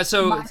 Yeah,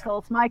 so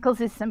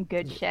Michaels is some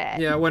good shit.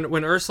 Yeah,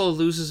 when Ursula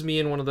loses me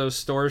in one of those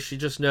stores, she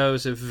just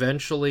knows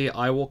eventually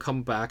I will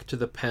come back to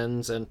the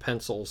pens and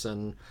pencils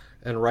and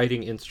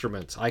writing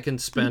instruments. I can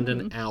spend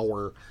an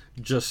hour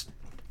just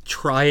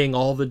trying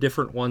all the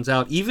different ones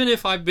out. Even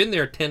if I've been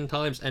there 10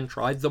 times and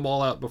tried them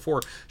all out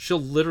before, she'll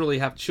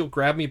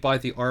grab me by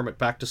the arm at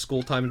back to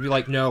school time and be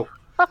like, no,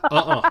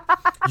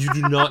 you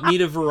do not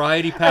need a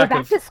variety pack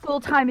back to school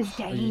time is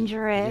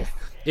dangerous.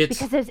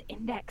 Because there's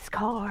index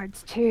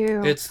cards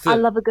too. I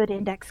love a good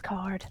index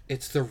card.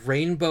 It's the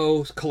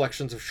rainbow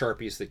collections of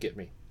Sharpies that get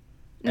me.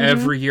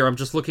 Every year I'm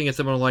just looking at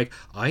them and I'm like,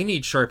 I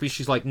need Sharpies.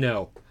 She's like,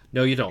 no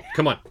you don't.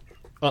 Come on.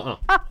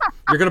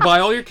 You're going to buy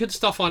all your kids'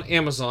 stuff on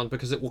Amazon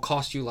because it will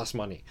cost you less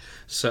money.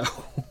 So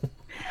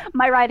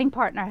my writing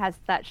partner has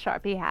that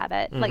Sharpie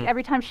habit. Like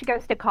every time she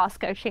goes to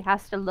Costco, she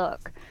has to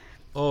look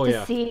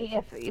to see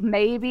if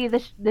maybe the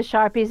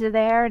Sharpies are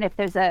there, and if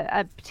there's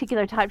a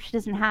particular type she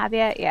doesn't have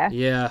yet.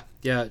 Yeah.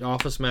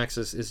 Office Max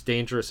is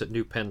dangerous at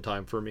new pen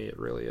time for me. It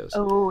really is.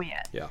 Oh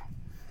yeah. Yeah.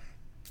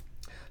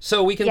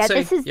 So we can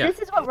say this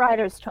is what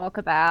writers talk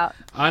about.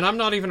 And I'm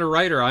not even a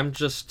writer. I'm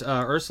just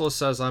Ursula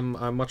says I'm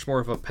much more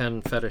of a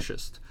pen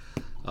fetishist.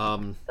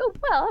 Well,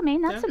 I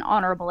mean that's an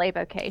honorable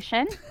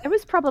avocation. There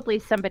was probably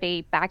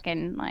somebody back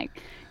in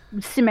like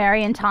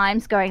Sumerian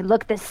times going,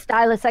 look, this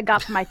stylus I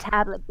got for my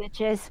tablet,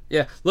 bitches.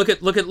 Yeah, look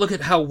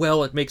at how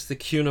well it makes the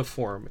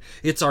cuneiform.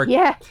 It's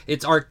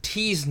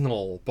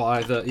artisanal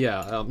by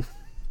the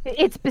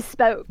it's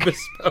bespoke.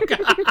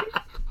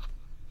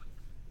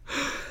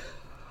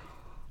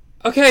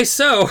 Okay,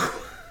 so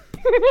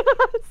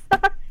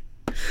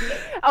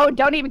oh,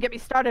 don't even get me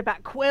started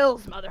about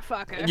quills,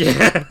 motherfucker.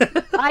 Yeah.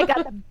 I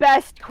got the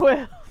best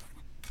quills.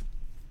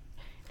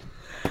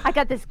 I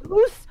got this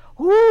goose.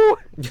 Ooh.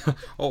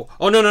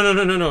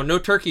 No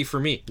turkey for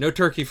me. No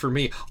turkey for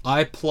me.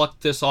 I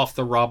plucked this off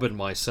the robin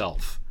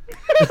myself.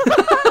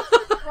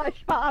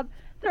 Thrush Bob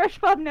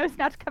knows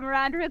not to come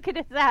around. He'll get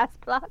his ass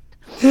plucked.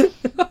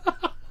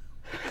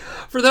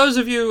 For those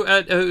of you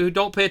who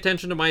don't pay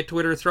attention to my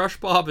Twitter, Thrush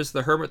Bob is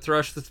the hermit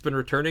thrush that's been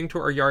returning to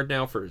our yard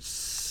now for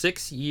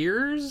 6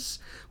 years,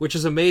 which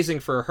is amazing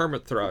for a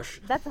hermit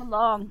thrush. That's a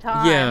long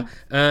time. Yeah,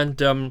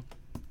 and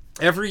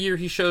Every year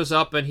he shows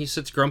up and he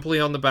sits grumpily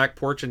on the back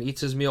porch and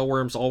eats his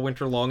mealworms all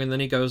winter long, and then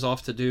he goes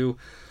off to do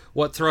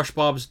what thrush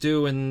bobs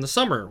do in the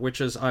summer, which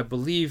is, I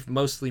believe,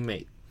 mostly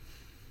mate.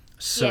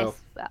 So,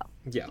 yes, well,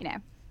 yeah, you know.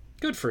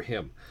 Good for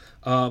him.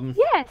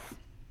 Yes.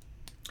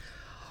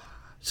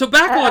 So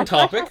back on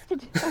topic.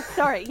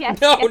 Sorry,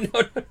 yes. No, yes.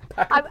 no.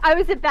 I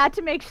was about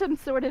to make some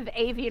sort of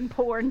avian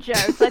porn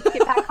joke. Let's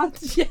get back on.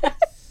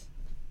 Yes.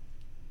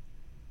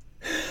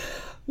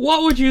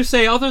 What would you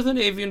say, other than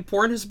avian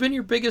porn, has been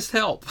your biggest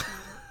help?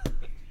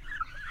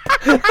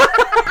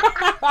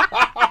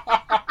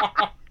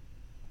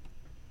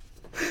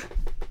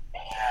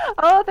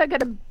 Oh, they're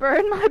gonna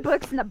burn my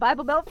books in the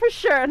Bible Belt for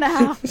sure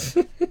now.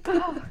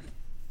 Oh.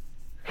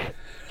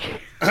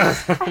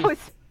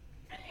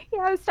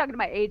 I was talking to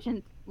my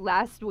agent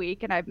last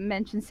week, and I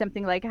mentioned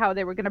something like how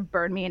they were going to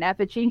burn me in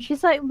effigy, and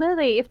she's like,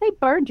 Lily, if they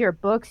burned your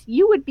books,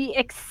 you would be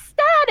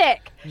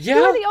ecstatic. Yeah.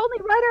 You're the only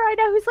writer I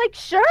know who's like,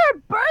 sure,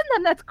 burn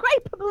them. That's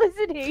great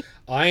publicity.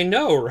 I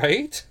know,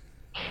 right?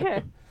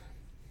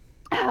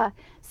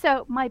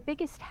 So my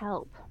biggest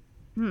help,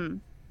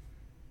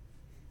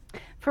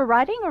 for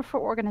writing or for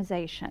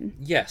organization?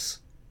 Yes.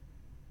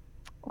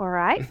 All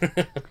right.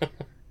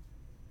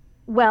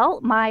 Well,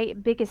 my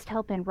biggest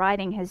help in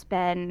writing has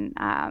been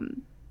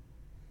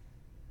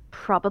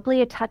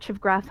probably a touch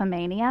of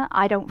graphomania.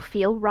 I don't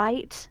feel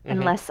right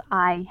unless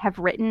I have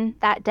written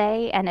that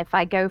day, and if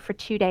I go for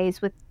 2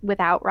 days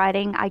without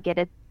writing, I get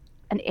an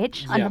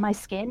itch under my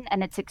skin,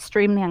 and it's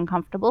extremely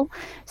uncomfortable.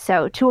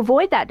 So to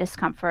avoid that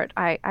discomfort,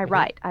 I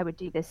write. I would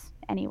do this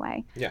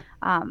anyway. Yeah.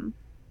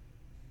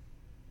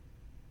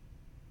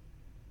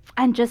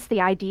 And just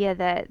the idea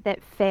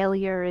that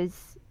failure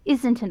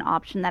isn't an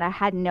option, that I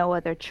had no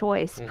other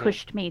choice,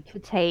 pushed me to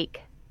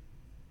take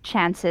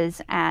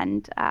chances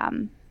and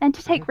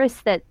to take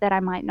risks that I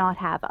might not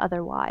have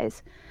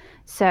otherwise.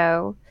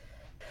 So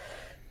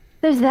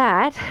there's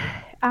that.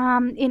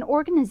 In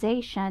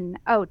organization,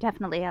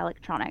 definitely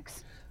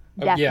electronics.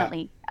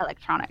 Definitely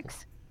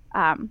electronics.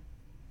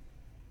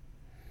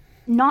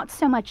 Not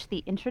so much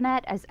the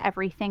internet as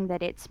everything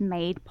that it's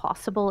made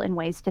possible in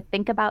ways to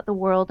think about the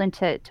world and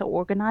to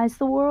organize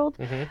the world.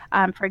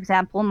 For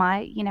example,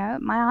 my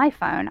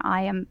iPhone.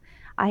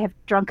 I have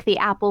drunk the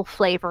Apple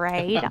Flavor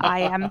Aid.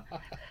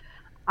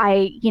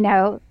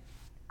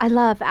 I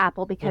love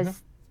Apple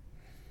because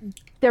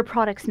their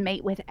products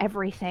mate with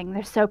everything.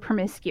 They're so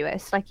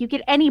promiscuous. Like, you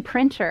get any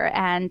printer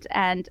and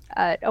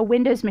a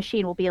Windows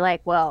machine will be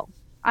like, well,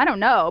 I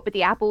don't know, but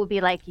the Apple will be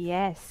like,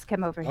 yes,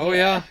 come over here. Oh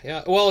yeah.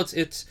 Well,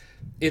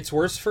 it's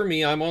worse for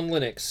me. I'm on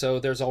Linux, so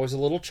there's always a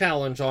little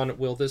challenge on,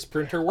 will this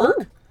printer work?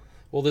 Oh.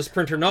 Will this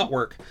printer not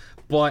work?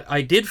 But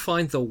I did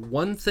find the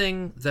one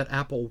thing that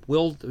Apple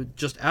will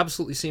just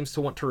absolutely seems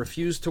to want to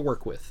refuse to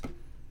work with.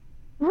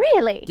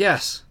 Really?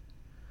 Yes.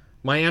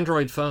 My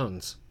Android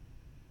phones.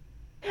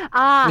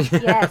 Yes.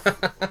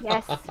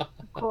 Yes,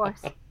 of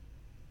course.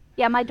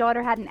 Yeah, my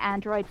daughter had an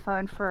Android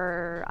phone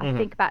for, I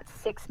think, about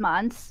 6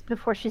 months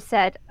before she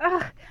said,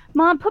 ugh,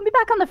 Mom, put me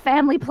back on the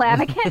family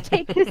plan. I can't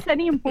take this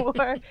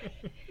anymore.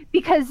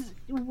 Because,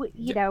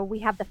 we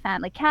have the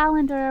family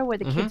calendar where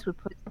the kids would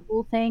put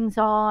school things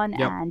on,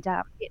 and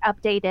it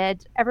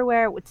updated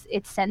everywhere.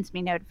 It sends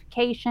me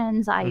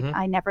notifications.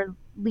 I never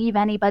leave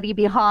anybody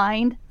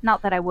behind.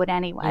 Not that I would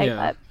anyway,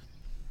 but...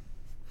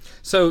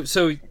 So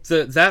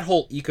that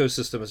whole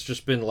ecosystem has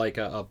just been like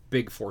a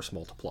big force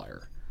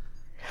multiplier.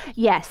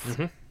 Yes.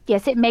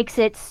 Yes, it makes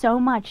it so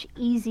much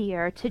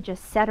easier to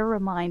just set a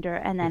reminder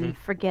and then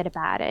forget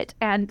about it.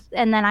 And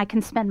then I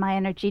can spend my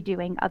energy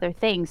doing other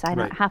things. I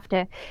don't have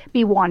to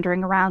be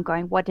wandering around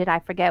going, what did I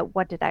forget?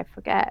 What did I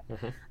forget?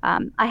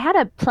 I had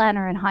a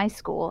planner in high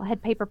school. I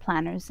had paper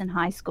planners in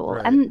high school.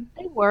 And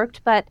they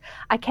worked, but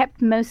I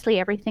kept mostly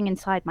everything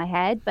inside my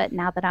head. But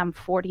now that I'm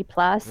 40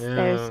 plus,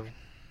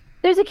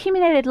 there's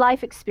accumulated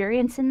life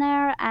experience in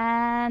there,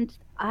 and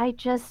I'm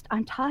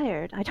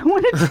tired. I don't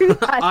want to do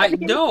that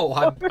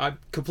anymore. I'm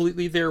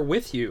completely there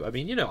with you. I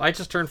mean, I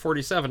just turned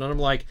 47, and I'm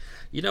like,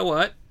 you know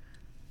what?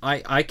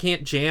 I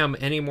can't jam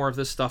any more of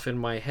this stuff in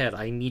my head.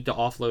 I need to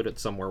offload it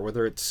somewhere,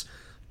 whether it's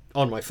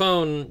on my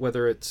phone,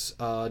 whether it's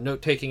a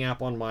note-taking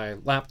app on my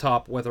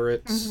laptop, whether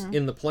it's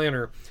in the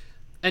planner.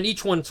 And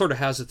each one sort of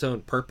has its own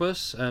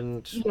purpose,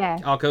 and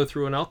I'll go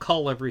through and I'll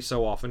cull every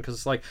so often, because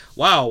it's like,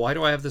 wow, why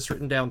do I have this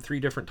written down 3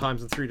 different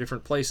times in 3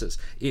 different places?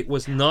 It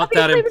was not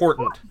that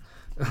important.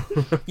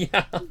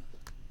 Yeah.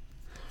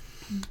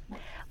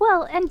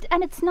 Well, and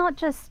it's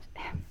not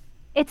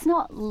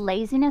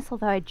laziness,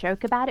 although I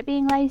joke about it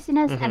being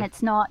laziness, and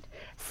it's not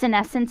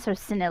senescence or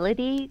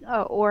senility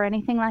or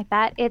anything like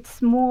that.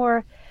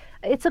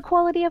 It's a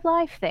quality of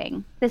life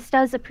thing. This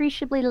does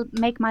appreciably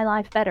make my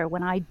life better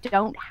when I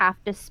don't have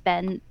to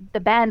spend the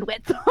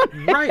bandwidth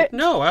on it. Right.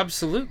 No,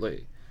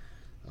 absolutely.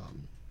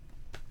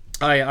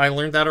 I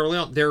learned that early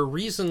on. There are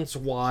reasons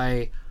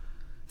why,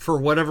 for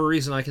whatever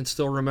reason, I can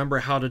still remember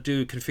how to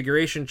do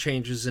configuration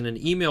changes in an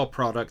email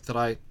product that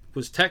I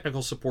was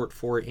technical support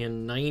for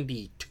in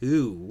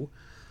 92.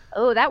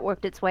 Oh, that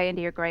worked its way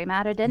into your gray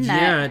matter, didn't it?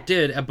 Yeah, it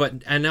did.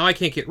 And now I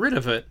can't get rid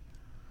of it.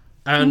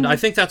 And I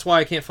think that's why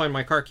I can't find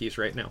my car keys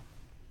right now.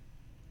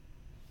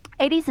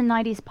 80s and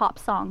 90s pop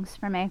songs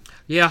for me.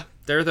 Yeah,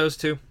 they're those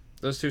two.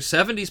 Those two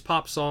 70s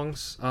pop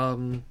songs.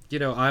 You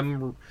know,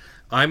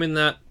 I'm in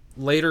that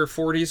later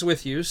 40s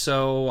with you,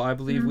 so I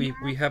believe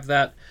we have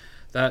that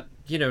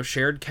you know,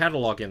 shared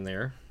catalog in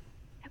there.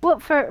 Well,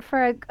 for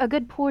a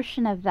good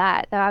portion of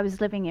that, though, I was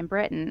living in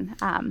Britain.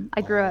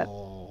 I grew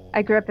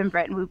up in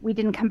Britain. We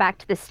didn't come back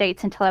to the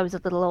States until I was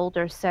a little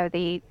older, so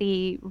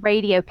the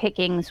radio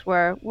pickings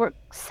were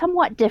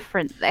somewhat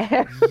different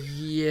there.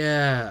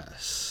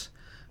 Yes.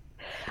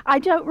 I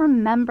don't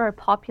remember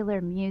popular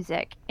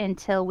music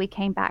until we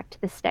came back to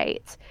the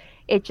States.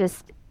 It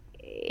just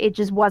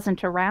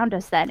wasn't around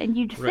us then. And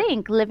you'd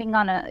think living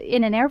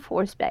in an Air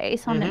Force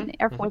base, an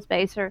Air Force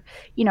base, or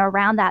you know,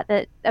 around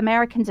that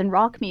Americans and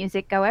rock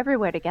music go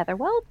everywhere together.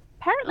 Well,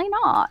 apparently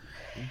not.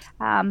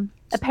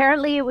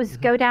 Apparently it was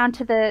go down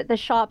to the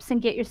shops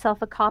and get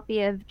yourself a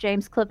copy of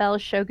James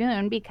Clavell's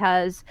Shogun,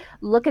 because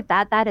look at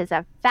that. That is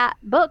a fat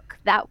book.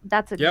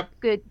 That's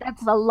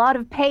a lot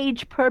of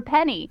page per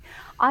penny.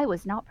 I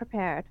was not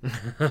prepared.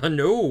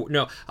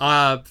 No.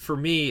 For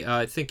me,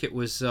 I think it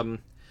was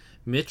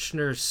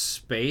Michener's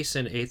Space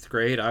in 8th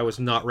grade. I was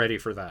not ready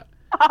for that.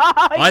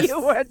 You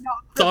were not prepared.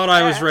 Thought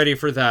I was ready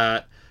for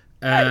that.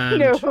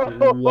 And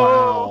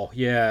wow,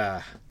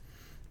 yeah.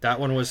 That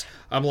one was,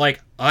 I'm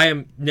like,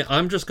 I'm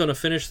just going to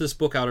finish this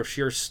book out of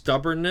sheer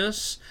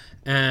stubbornness,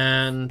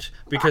 and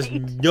because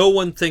no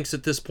one thinks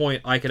at this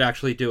point I could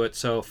actually do it,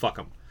 so fuck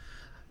them.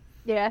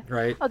 Yeah.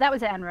 Right? Oh, that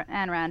was Ayn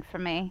Rand for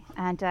me.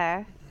 And,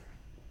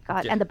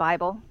 and the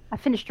Bible. I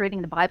finished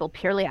reading the Bible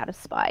purely out of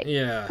spite.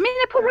 Yeah. I mean,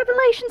 they put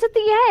Revelations at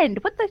the end.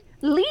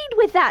 Lead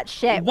with that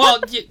shit. Well,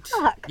 what the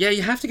fuck? Yeah,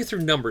 you have to get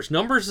through Numbers.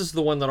 Numbers is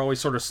the one that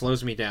always sort of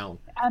slows me down.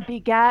 And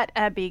begat.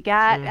 And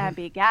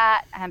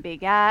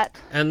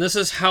this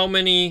is how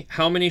many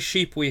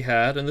sheep we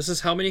had, and this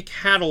is how many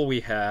cattle we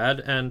had,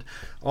 and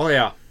oh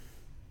yeah.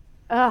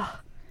 Ugh.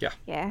 Yeah.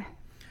 Yeah.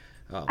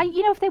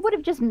 You know, if they would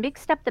have just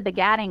mixed up the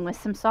begatting with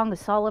some Song of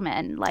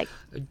Solomon, like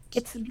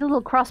it's a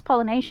little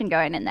cross-pollination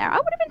going in there, I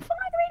would have been fine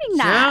reading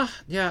that.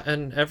 Yeah,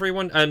 and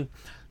everyone, and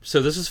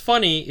so this is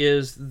funny,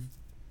 is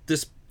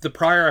the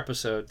prior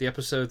episode, the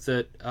episode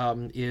that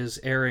is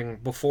airing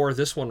before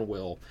this one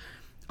will,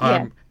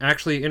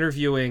 actually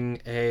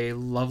interviewing a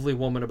lovely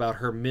woman about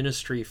her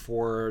ministry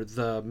for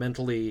the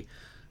mentally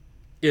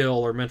ill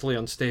or mentally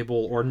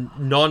unstable or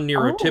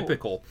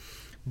non-neurotypical.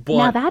 But,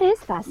 now that is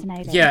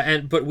fascinating.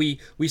 Yeah, but we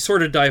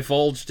sort of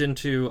divulged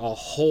into a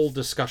whole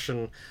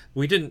discussion.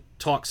 We didn't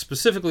talk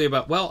specifically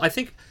about. Well, I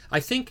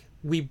think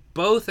we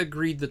both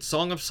agreed that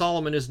Song of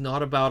Solomon is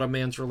not about a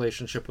man's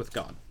relationship with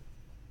God.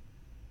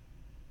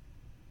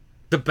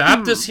 The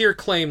Baptists here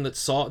claim that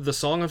the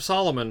Song of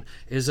Solomon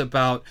is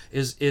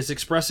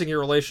expressing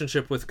your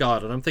relationship with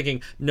God, and I'm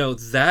thinking, no,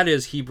 that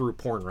is Hebrew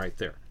porn right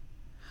there.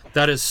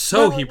 That is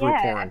Hebrew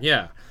porn.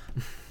 Yeah.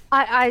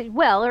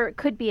 Or it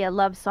could be a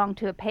love song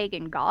to a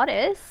pagan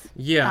goddess.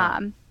 Yeah.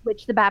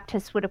 Which the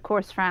Baptists would, of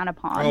course, frown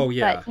upon. Oh,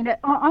 yeah. But, you know,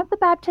 aren't the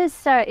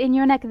Baptists in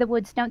your neck of the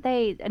woods, don't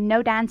they?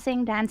 No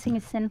dancing. Dancing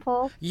is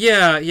sinful.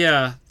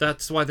 Yeah.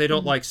 That's why they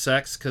don't like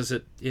sex, because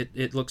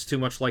it looks too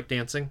much like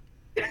dancing.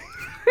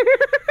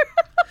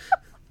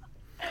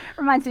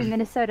 Reminds me of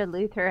Minnesota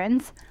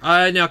Lutherans.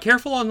 Now,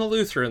 careful on the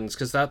Lutherans,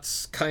 because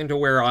that's kind of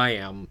where I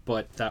am.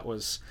 But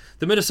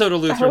the Minnesota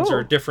Lutherans are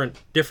a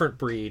different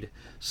breed.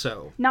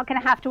 So not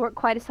going to have to work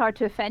quite as hard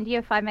to offend you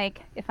if I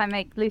make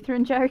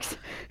Lutheran jokes.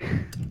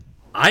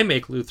 I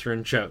make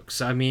Lutheran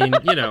jokes. I mean,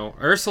 you know,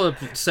 Ursula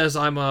says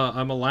I'm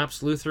a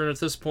lapsed Lutheran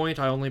at this point.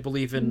 I only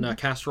believe in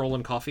casserole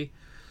and coffee.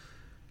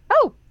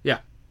 Oh. Yeah,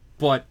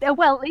 but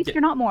well, at least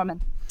you're not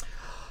Mormon.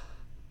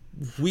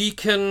 We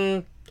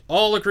can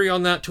all agree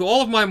on that. To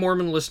all of my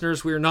Mormon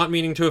listeners, we are not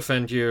meaning to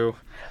offend you.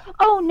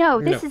 Oh, no,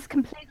 this is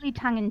completely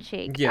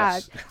tongue-in-cheek.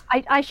 Yes.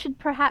 I should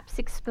perhaps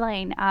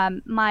explain.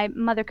 My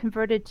mother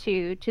converted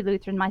to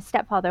Lutheran. My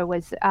stepfather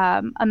was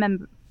a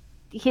member.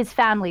 His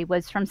family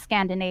was from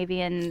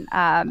Scandinavian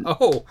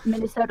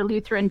Minnesota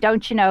Lutheran.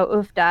 Don't you know,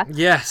 UFTA?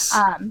 Yes.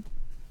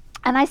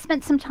 And I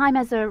spent some time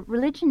as a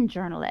religion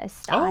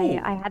journalist. Oh.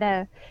 I had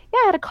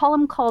a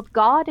column called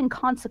God and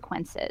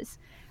Consequences,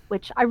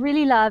 which I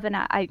really love, and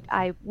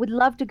I would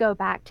love to go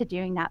back to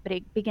doing that, but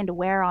it began to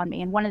wear on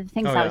me. And one of the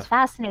things I was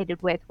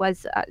fascinated with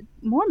was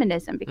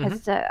Mormonism, because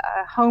it's a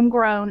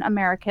homegrown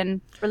American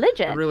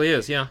religion. It really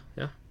is, yeah.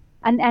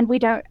 And we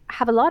don't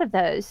have a lot of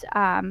those,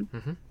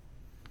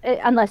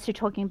 unless you're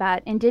talking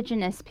about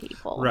indigenous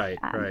people, right?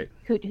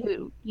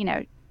 Who you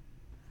know.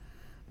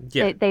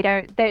 Yeah.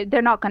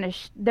 They're not going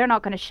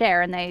to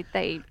share, and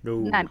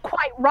and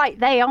quite right,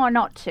 they are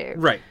not to.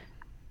 Right.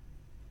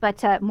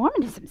 But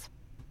Mormonism's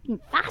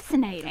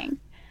fascinating.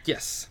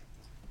 Yes.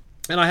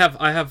 And I have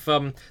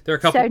there are a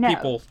couple of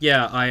people.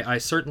 Yeah, I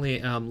certainly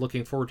am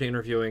looking forward to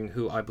interviewing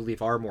who I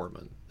believe are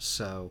Mormon.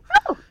 So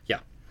yeah.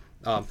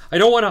 I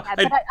don't want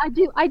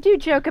to. I do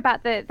joke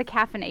about the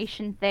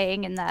caffeination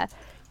thing and the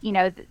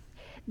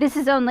this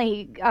is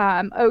only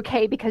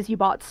okay because you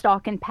bought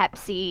stock in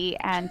Pepsi.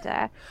 And,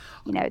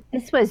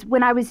 this was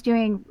when I was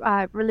doing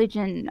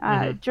religion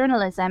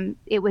journalism.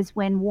 It was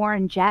when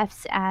Warren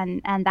Jeffs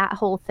and that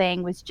whole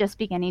thing was just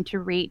beginning to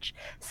reach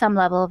some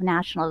level of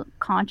national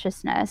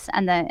consciousness,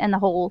 and the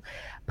whole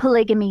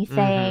polygamy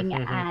thing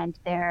and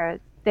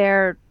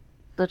their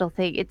little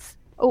thing. It's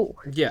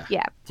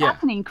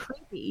fascinating,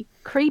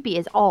 creepy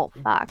as all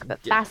fuck, but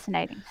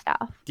fascinating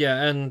stuff.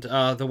 Yeah, and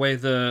the way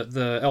the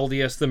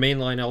LDS, the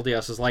mainline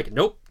LDS, is like,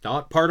 nope,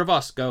 not part of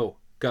us. Go.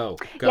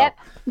 Yep,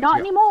 not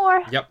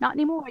anymore. Yep, not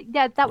anymore.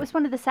 Yeah, that was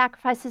one of the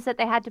sacrifices that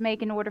they had to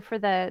make in order for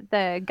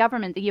the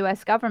government, the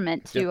U.S.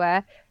 government,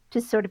 to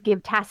sort of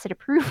give tacit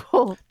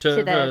approval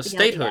to the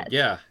statehood.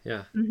 LDS.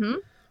 Yeah.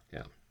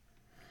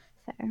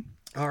 So.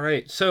 All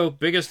right. So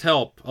biggest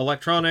help: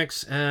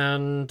 electronics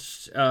and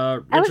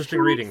interesting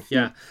reading.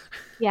 Yeah.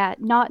 Yeah.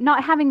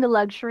 Not having the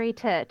luxury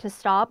to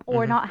stop,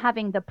 or not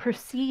having the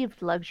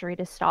perceived luxury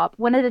to stop.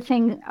 One of the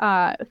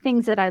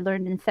things that I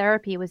learned in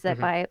therapy was that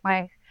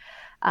my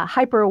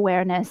hyper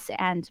awareness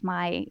and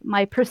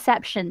my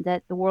perception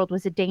that the world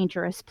was a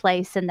dangerous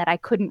place and that I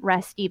couldn't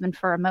rest even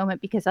for a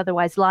moment because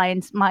otherwise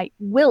lions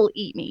will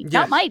eat me. Yes.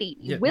 Not might eat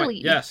me, will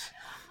eat me. Yes.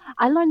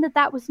 I learned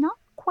that was not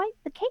quite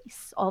the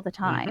case all the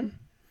time.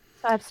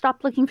 So I've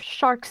stopped looking for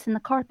sharks in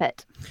the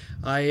carpet.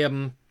 I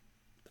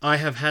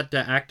have had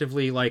to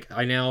actively,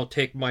 I now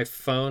take my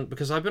phone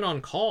because I've been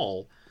on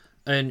call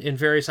and in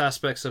various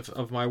aspects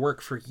of my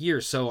work for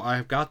years. So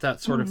I've got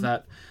that sort of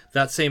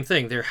that same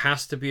thing. There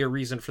has to be a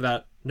reason for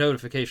that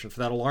notification, for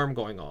that alarm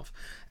going off.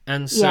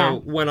 And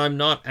so when I'm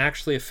not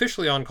actually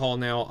officially on call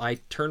now, I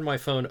turn my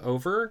phone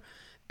over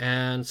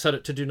and set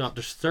it to do not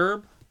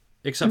disturb,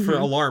 except for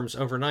alarms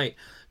overnight.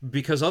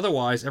 Because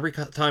otherwise, every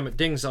time it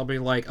dings, I'll be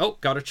like, oh,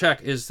 gotta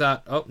check. Is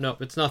that... Oh, no,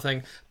 it's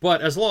nothing.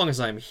 But as long as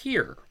I'm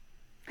here,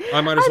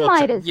 I might as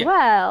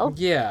well...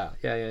 Yeah.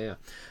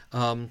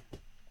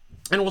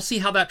 And we'll see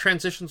how that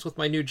transitions with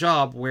my new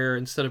job, where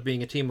instead of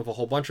being a team of a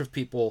whole bunch of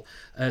people,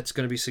 it's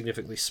going to be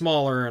significantly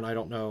smaller, and I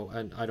don't know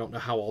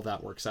how all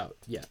that works out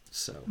yet.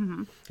 So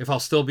if I'll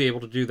still be able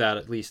to do that,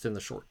 at least in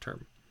the short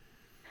term.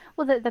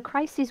 Well, the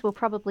crises will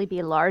probably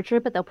be larger,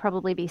 but they'll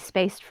probably be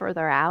spaced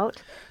further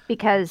out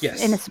because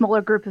in a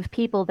smaller group of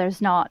people, there's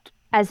not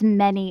as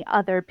many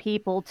other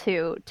people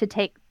to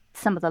take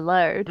some of the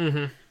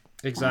load.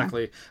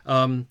 Exactly.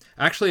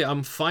 Actually,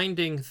 I'm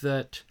finding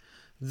that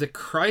the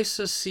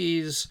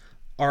crises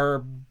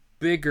are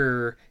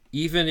bigger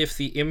even if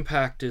the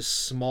impact is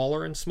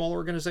smaller in small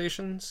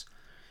organizations,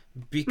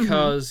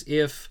 because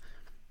if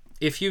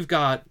you've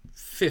got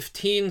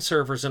 15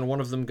 servers and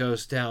one of them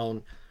goes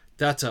down,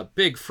 that's a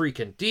big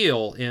freaking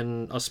deal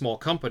in a small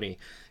company.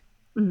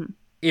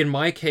 In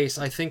my case,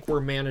 I think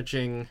we're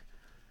managing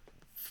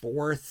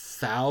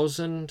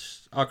 4,000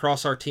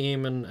 across our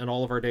team and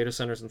all of our data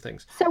centers and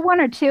things. So one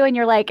or two and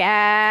you're like,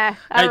 all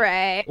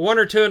right. One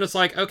or two and it's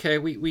like, okay,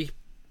 we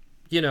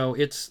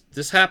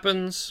this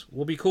happens,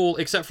 we'll be cool,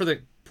 except for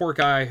the poor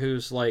guy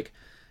who's like,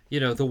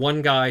 the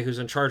one guy who's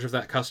in charge of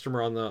that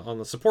customer on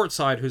the support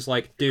side who's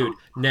like, dude,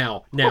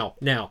 now.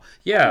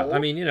 Yeah, I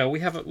mean,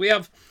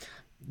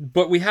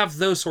 but we have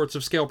those sorts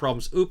of scale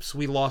problems. Oops,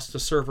 we lost a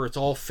server. It's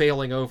all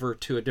failing over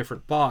to a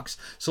different box.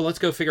 So let's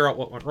go figure out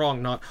what went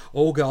wrong. Not,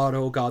 oh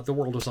God, the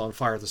world is on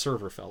fire. The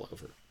server fell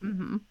over.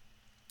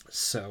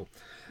 So,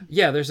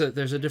 yeah, there's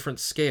a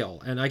different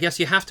scale, and I guess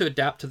you have to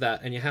adapt to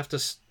that. And you have to.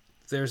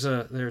 There's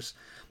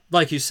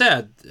like you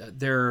said,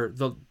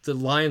 the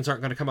lions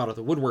aren't going to come out of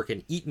the woodwork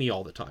and eat me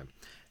all the time.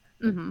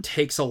 It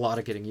takes a lot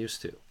of getting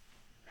used to.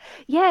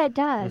 Yeah, it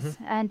does,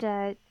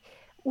 and.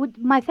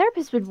 My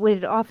therapist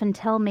would often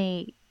tell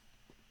me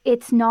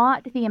it's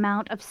not the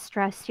amount of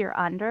stress you're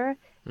under.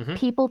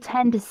 People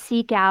tend to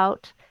seek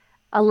out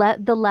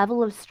the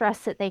level of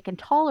stress that they can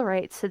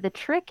tolerate. So the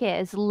trick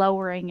is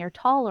lowering your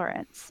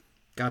tolerance.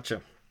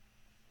 Gotcha.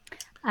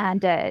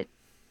 And I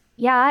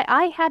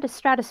had a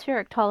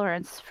stratospheric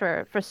tolerance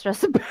for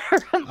stress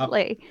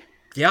apparently.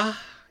 Yeah.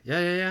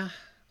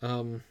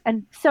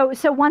 And so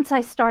once I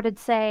started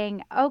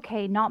saying,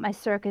 okay, not my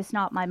circus,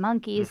 not my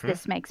monkeys,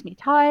 this makes me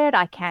tired,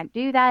 I can't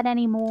do that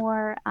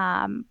anymore.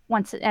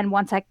 Once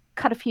I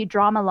cut a few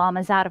drama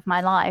llamas out of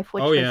my life,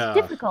 which was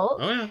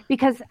difficult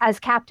because, as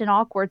Captain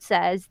Awkward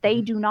says,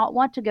 they do not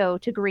want to go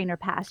to greener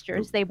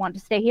pastures. They want to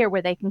stay here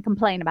where they can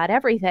complain about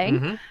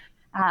everything.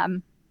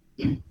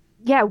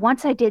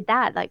 Once I did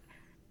that,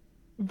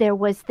 there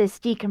was this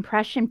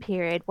decompression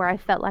period where I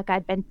felt like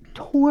I'd been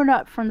torn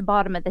up from the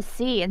bottom of the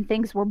sea and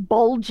things were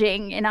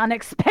bulging in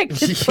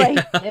unexpected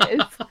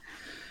places,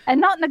 and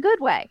not in a good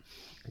way.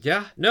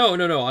 Yeah, no.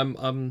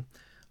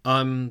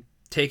 I'm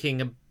taking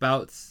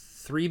about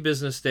 3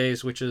 business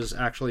days, which is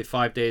actually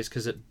 5 days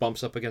because it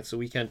bumps up against the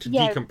weekend to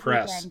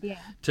decompress,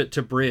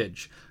 to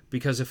bridge.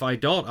 Because if I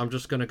don't, I'm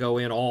just going to go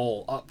in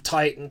all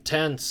uptight and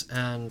tense,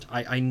 and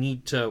I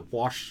need to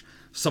wash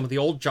some of the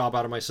old job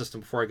out of my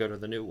system before I go to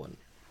the new one.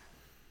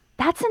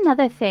 That's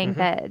another thing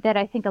Mm-hmm. that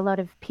I think a lot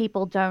of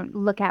people don't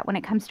look at when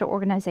it comes to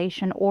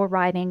organization or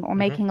writing or Mm-hmm.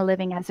 making a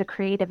living as a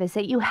creative is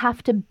that you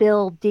have to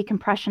build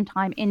decompression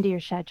time into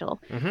your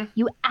schedule. Mm-hmm.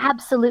 You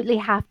absolutely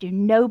have to.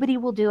 Nobody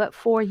will do it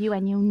for you,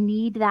 and you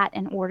need that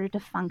in order to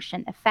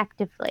function Oh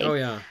effectively.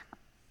 yeah.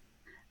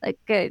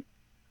 Like,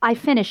 I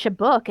finish a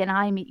book and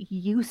I'm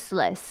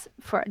useless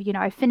for,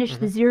 I finish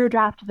the Mm-hmm. zero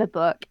draft of a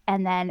book,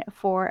 and then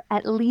for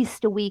at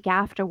least a week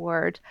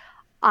afterward,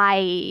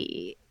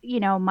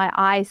 my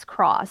eyes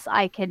cross.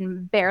 I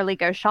can barely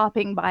go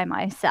shopping by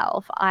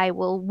myself. I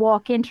will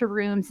walk into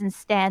rooms and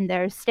stand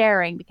there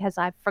staring because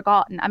I've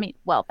forgotten. I mean,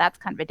 well, that's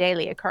kind of a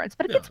daily occurrence,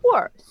 but it Yeah. gets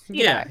worse.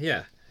 Yeah.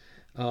 Yeah.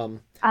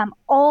 Um,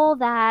 All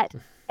that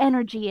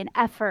energy and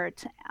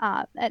effort,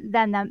 and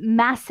then the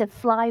massive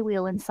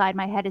flywheel inside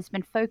my head has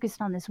been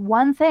focused on this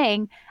one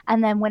thing.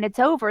 And then when it's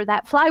over,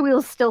 that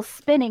flywheel's still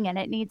spinning and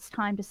it needs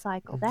time to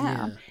cycle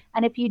down. yeah.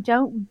 And if you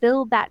don't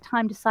build that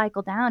time to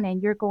cycle down,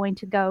 and you're going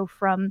to go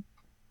from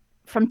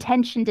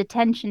tension to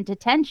tension to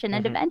tension,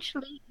 and Mm-hmm.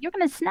 eventually you're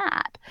going to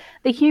snap.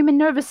 The human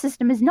nervous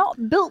system is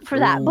not built for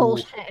that Oh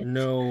bullshit.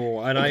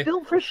 no, It's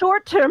built for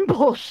short-term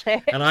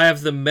bullshit. and I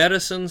have the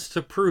medicines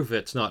to prove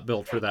it's not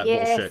built for that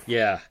Yes. bullshit.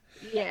 Yeah.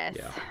 Yes.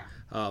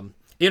 Yeah.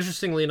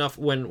 Interestingly enough,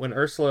 when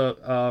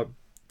Ursula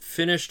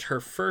finished her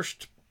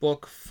first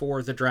book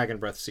for the Dragon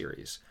Breath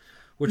series,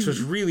 which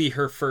was really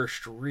her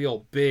first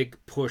real big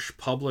push,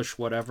 publish,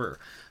 whatever.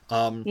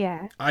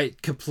 Yeah. I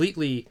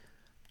completely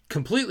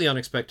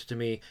unexpected to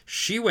me,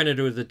 she went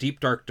into the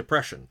deep dark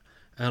depression,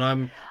 and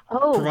I'm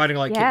providing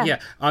yeah.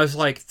 I was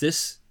like,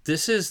 this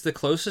is the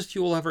closest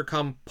you will ever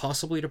come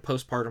possibly to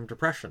postpartum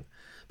depression,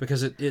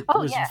 because it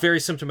was very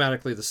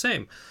symptomatically the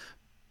same,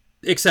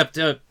 except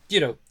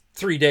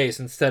 3 days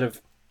instead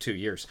of 2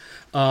 years.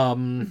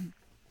 I've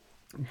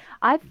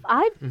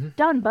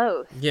done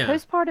both. Yeah.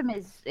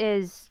 Postpartum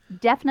is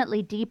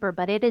definitely deeper,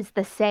 but it is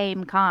the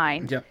same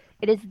kind. Yep.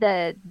 It is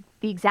the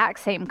exact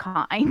same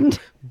kind.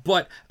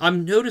 But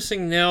I'm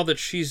noticing now that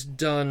she's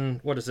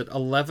done,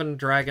 11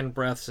 dragon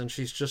breaths, and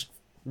she's just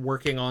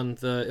working on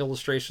the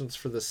illustrations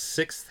for the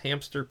 6th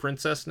hamster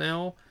princess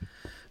now.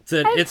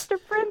 That Hamster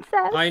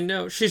princess. I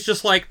know. She's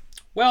just like,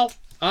 well,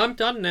 I'm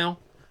done now.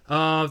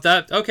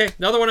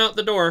 Another one out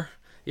the door.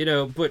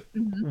 But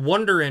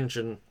Wonder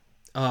Engine,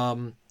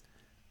 and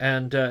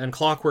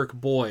Clockwork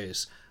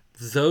Boys,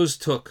 those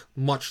took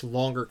much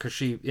longer,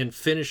 because in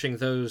finishing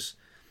those,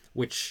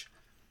 which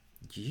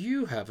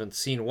you haven't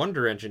seen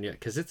Wonder Engine yet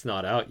because it's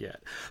not out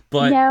yet.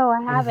 But no,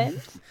 I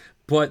haven't.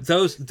 But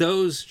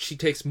those she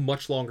takes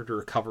much longer to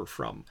recover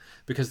from,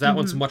 because that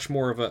one's much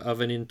more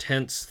of an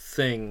intense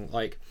thing.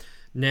 Like,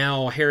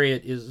 now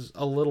Harriet is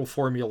a little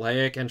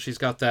formulaic, and she's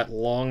got that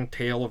long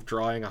tail of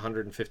drawing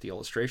 150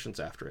 illustrations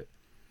after it.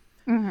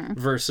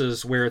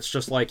 Versus where it's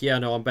just like,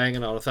 I'm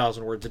banging out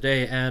 1,000 words a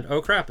day, and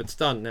oh crap, it's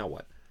done. Now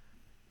what?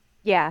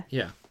 Yeah.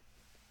 Yeah.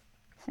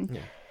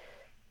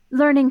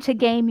 Learning to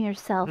game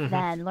yourself,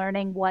 then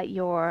learning what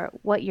your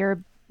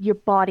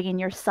body and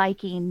your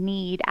psyche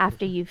need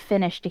after you've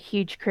finished a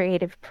huge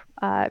creative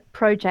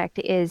project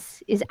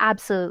is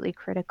absolutely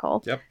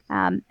critical. Yep.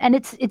 And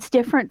it's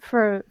different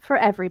for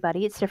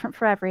everybody. It's different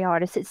for every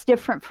artist. It's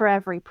different for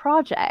every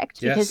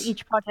project, because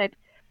each project,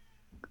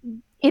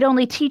 it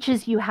only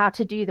teaches you how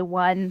to do the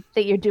one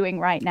that you're doing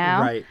right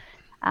now. Right.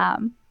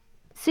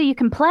 So you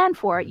can plan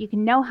for it, you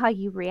can know how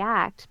you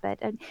react. But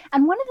and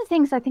one of the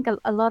things I think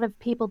a lot of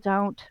people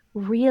don't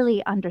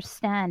really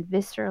understand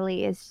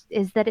viscerally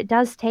is that it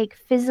does take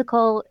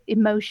physical,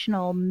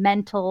 emotional,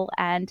 mental,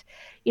 and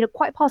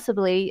quite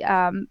possibly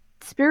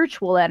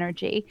spiritual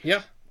energy.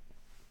 Yeah.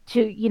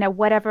 To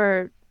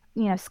whatever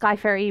sky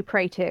fairy you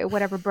pray to,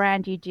 whatever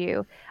brand you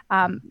do,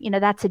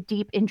 that's a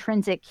deep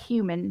intrinsic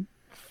human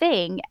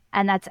thing,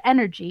 and that's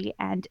energy,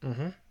 and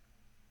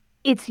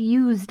it's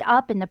used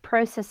up in the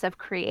process of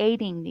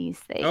creating these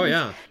things. Oh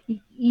yeah.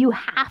 You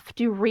have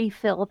to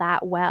refill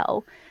that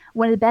well.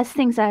 One of the best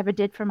things I ever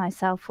did for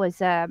myself was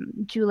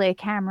Julia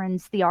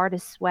Cameron's The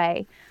Artist's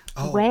Way.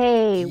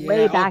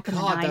 Way back in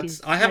the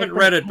 90s. I haven't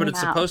read it, but it's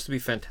supposed to be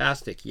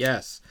fantastic.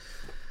 Yes.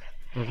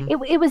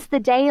 It was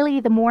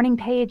the morning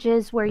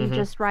pages where you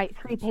just write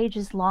 3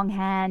 pages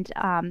longhand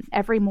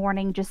every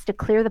morning, just to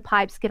clear the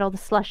pipes, get all the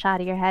slush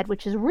out of your head,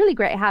 which is a really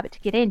great habit to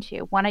get into.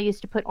 One I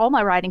used to put all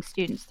my writing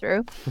students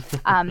through.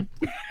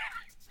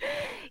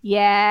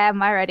 Yeah,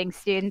 my writing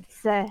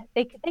students,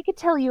 they could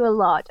tell you a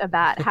lot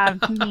about how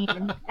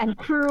mean and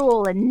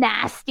cruel and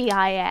nasty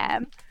I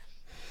am.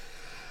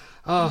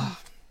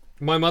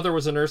 My mother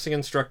was a nursing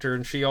instructor,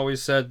 and she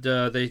always said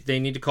they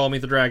need to call me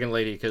the Dragon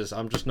Lady, because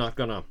I'm just not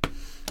gonna.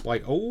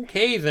 Like,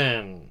 okay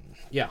then.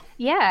 Yeah.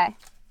 Yeah.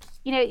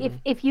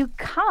 If you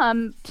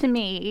come to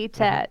me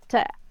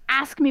to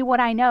ask me what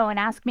I know and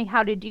ask me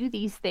how to do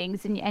these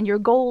things, and your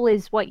goal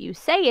is what you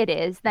say it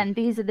is, then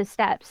these are the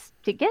steps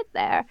to get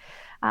there.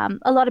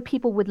 A lot of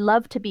people would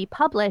love to be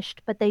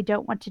published, but they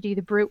don't want to do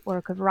the brute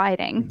work of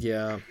writing.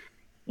 Yeah.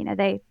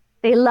 They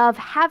love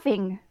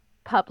having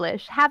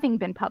published, having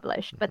been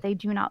published, but they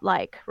do not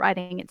like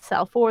writing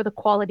itself or the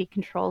quality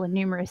control and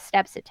numerous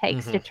steps it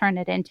takes to turn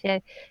it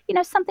into,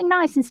 something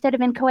nice instead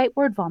of inchoate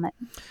word vomit.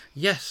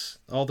 Yes,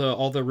 all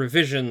the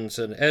revisions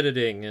and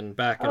editing and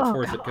back and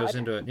forth that goes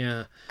into it.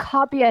 Yeah,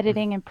 copy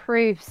editing and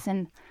proofs,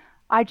 and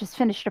I just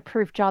finished a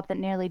proof job that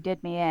nearly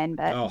did me in,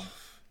 but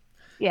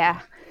yeah.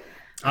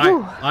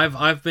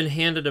 I've been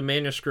handed a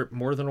manuscript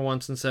more than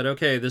once and said,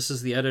 okay, this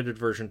is the edited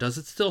version. Does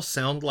it still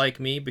sound like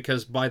me?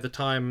 Because by the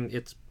time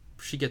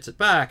she gets it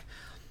back,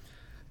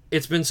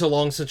 it's been so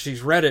long since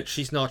she's read it,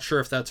 she's not sure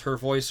if that's her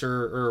voice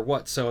or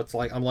what. So it's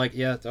like, I'm like,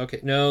 yeah, okay,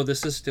 no,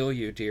 this is still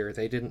you, dear.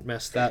 They didn't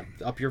mess that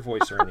up your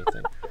voice or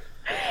anything.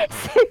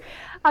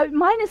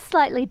 Mine is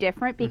slightly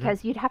different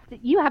because you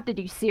have to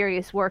do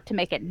serious work to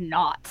make it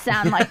not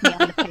sound like me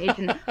on the page,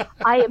 and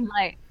I am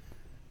like,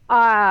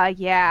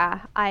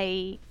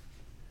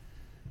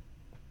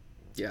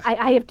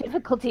 I have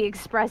difficulty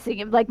expressing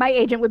it. Like, my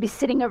agent would be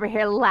sitting over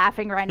here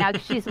laughing right now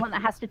because she's the one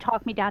that has to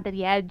talk me down to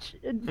the edge,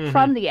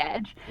 from the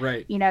edge,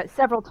 right?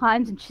 Several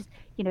times, and she's,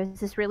 is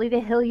this really the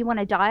hill you want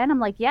to die on? I'm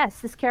like,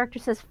 yes. This character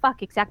says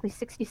fuck exactly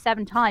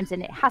 67 times,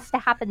 and it has to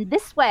happen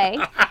this way,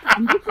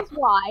 and this is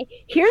why.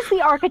 Here's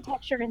the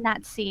architecture in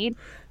that scene.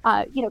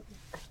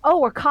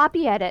 Or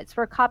copy edits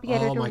for a copy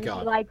editor. Oh my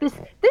God. Like, this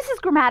is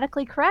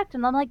grammatically correct,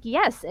 and I'm like,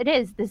 yes, it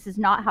is. This is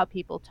not how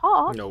people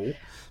talk. No.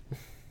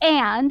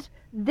 And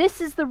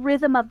this is the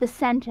rhythm of the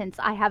sentence.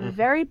 I have a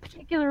very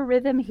particular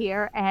rhythm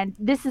here, and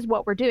this is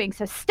what we're doing.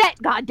 So stat,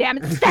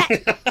 goddammit,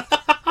 stat!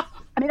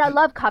 I mean, I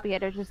love copy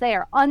editors. They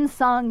are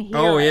unsung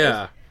heroes. Oh,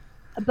 yeah.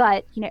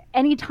 But,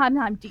 anytime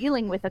I'm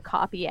dealing with a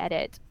copy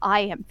edit, I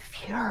am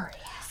furious.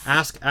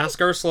 Ask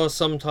Ursula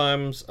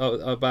sometimes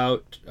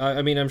about,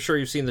 I'm sure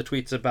you've seen the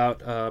tweets about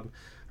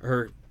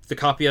the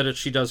copy edits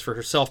she does for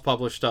her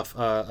self-published stuff,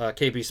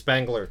 KB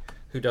Spangler,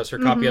 who does her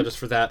copy edits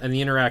for that, and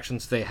the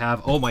interactions they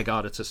have. Oh my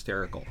God, it's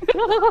hysterical.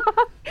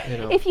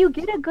 If you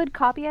get a good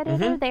copy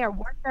editor, they are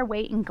worth their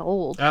weight in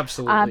gold.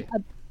 Absolutely.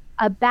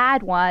 A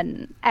bad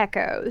one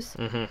echoes.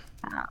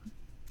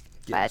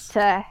 Yes.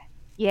 But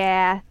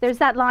there's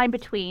that line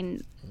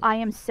between, I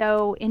am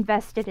so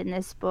invested in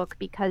this book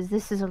because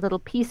this is a little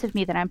piece of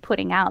me that I'm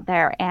putting out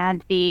there,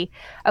 and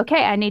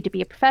I need to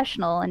be a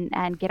professional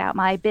and get out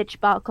my bitch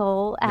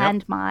buckle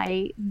and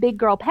my big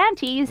girl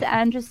panties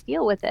and just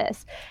deal with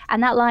this.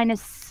 And that line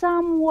is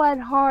somewhat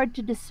hard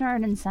to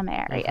discern in some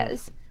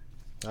areas.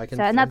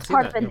 And that's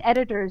part of an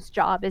editor's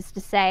job, is to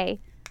say,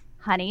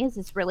 honey, is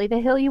this really the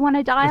hill you want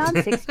to die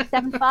on?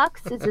 67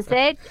 fucks? Is this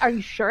it? Are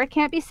you sure it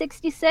can't be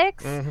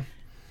 66?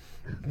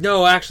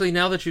 No, actually,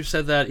 now that you've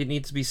said that, it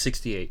needs to be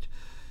 68.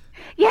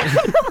 Yeah,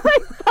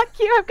 fuck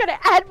you, I'm going to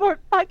add more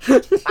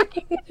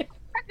fucking...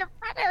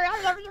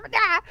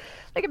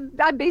 Like,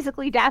 I'm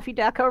basically Daffy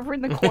Duck over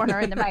in the corner,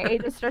 and then my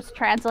agent starts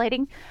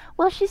translating.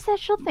 Well, she says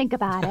she'll think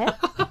about it.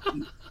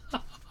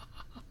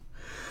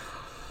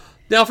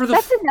 Now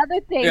that's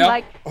another thing. Yeah.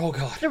 Like, oh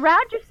God,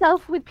 surround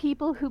yourself with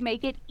people who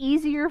make it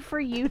easier for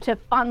you to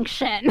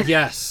function.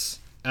 Yes,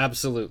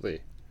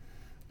 absolutely.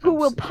 Who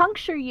will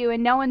puncture you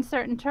in no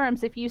uncertain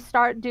terms if you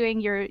start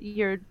doing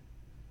your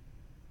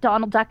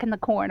Donald Duck in the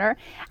corner,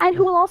 and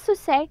who will also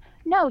say,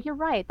 no, you're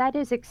right, that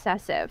is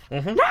excessive.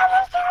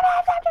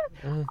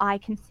 I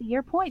can see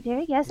your point,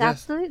 dear. Yes,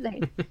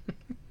 absolutely.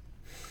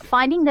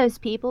 Finding those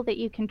people that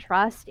you can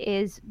trust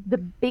is the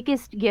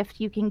biggest gift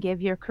you can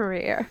give your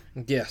career.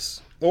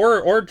 Yes.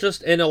 Or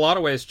just, in a lot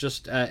of ways,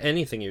 just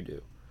anything you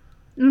do.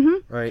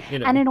 Right.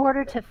 And in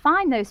order to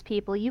find those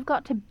people, you've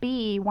got to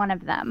be one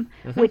of them,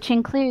 which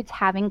includes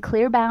having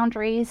clear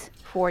boundaries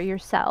for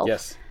yourself.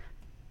 Yes.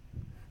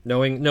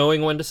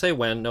 Knowing when to say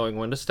when, knowing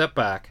when to step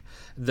back.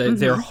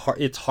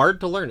 It's hard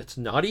to learn. It's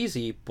not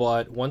easy,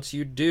 but once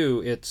you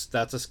do,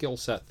 that's a skill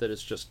set that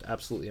is just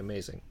absolutely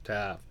amazing to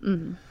have.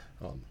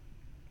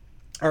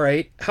 All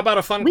right. How about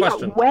a fun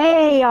question? Got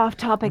way off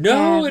topic.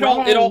 No,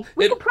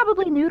 we could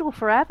probably noodle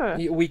forever.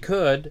 We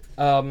could.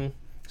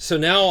 So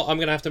now I'm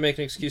going to have to make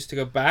an excuse to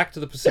go back to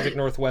the Pacific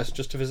Northwest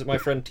just to visit my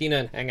friend Tina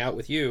and hang out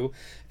with you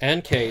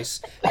and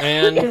Case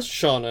and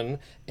Shannon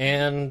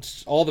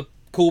and all the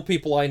cool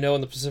people I know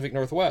in the Pacific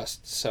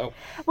Northwest. So,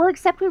 well,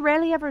 except we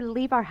rarely ever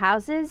leave our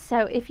houses.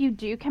 So if you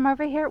do come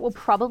over here, it will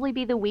probably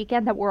be the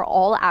weekend that we're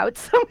all out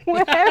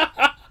somewhere.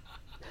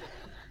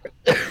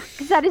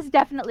 Because that is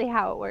definitely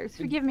how it works.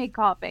 Forgive me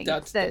coughing.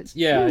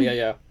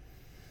 Yeah.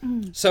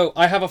 So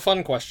I have a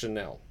fun question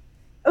now.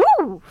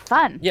 Ooh,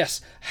 fun. Yes.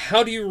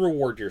 How do you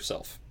reward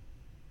yourself?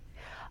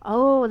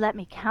 Oh, let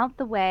me count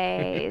the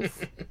ways.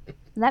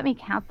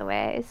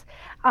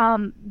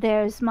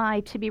 There's my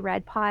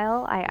to-be-read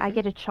pile. I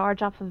get a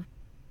charge off of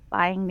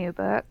buying new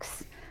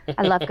books.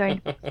 I love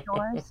going to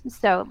bookstores.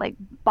 So, like,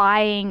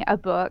 buying a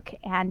book,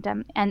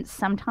 and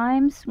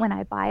sometimes when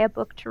I buy a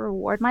book to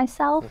reward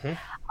myself,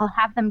 I'll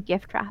have them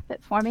gift wrap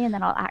it for me, and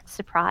then I'll act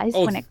surprised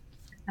when it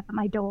comes up at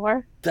my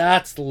door.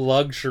 That's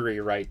luxury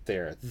right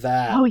there.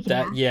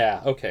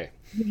 Okay.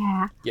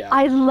 Yeah.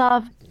 I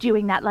love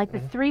doing that. Like, the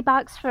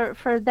 $3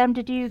 for them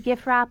to do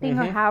gift wrapping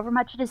or however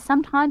much it is.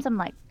 Sometimes I'm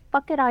like,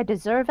 fuck it, I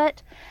deserve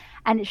it.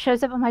 and it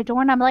shows up on my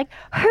door, and I'm like,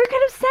 who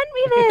could have sent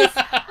me this?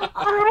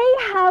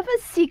 I have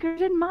a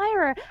secret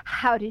admirer.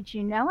 How did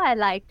you know I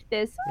liked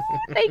this? Oh,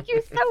 thank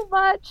you so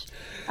much.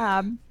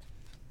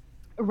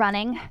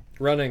 Running.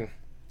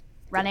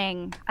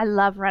 I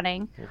love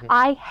running.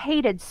 I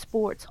hated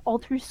sports all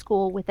through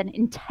school with an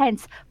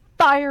intense,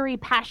 fiery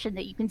passion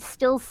that you can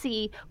still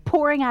see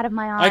pouring out of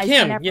my eyes. I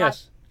can,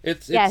 yes.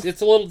 It's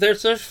a little,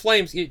 there's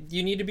flames.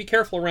 You need to be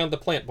careful around the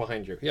plant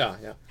behind you. Yeah.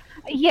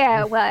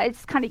 Yeah, well,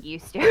 it's kind of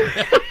used to.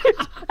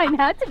 I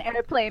know, it's an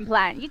airplane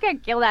plant. You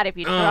can't kill that if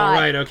you try. Oh,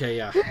 right, okay,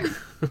 yeah.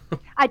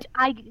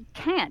 I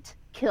can't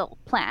kill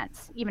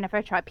plants, even if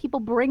I try. People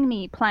bring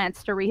me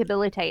plants to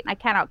rehabilitate, and I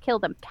cannot kill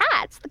them.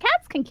 The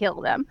cats can kill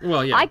them.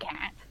 Well, yeah. I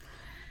can't.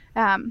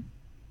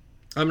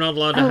 I'm not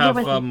allowed to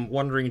have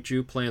wandering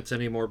Jew plants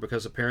anymore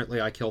because apparently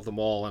I kill them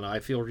all, and I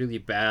feel really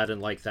bad,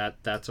 and like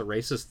that's a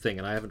racist thing,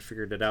 and I haven't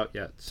figured it out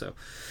yet, so...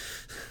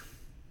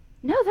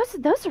 No,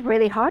 those are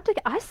really hard to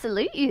get. I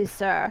salute you,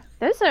 sir.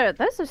 Those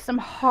are some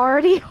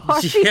hardy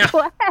plants.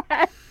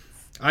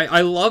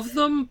 I love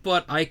them,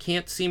 but I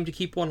can't seem to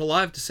keep one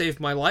alive to save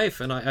my life,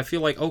 and I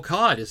feel like, oh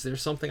God, is there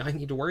something I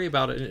need to worry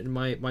about in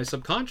my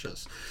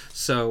subconscious?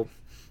 So...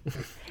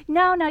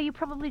 No, you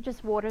probably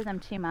just water them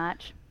too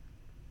much.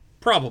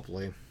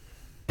 Probably.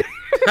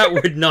 That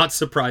would not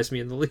surprise me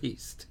in the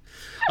least.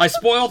 I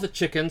spoil the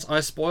chickens, I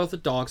spoil the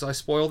dogs, I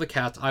spoil the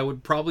cats. I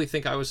would probably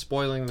think I was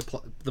spoiling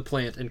the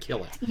plant and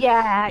kill it.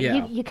 Yeah.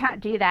 You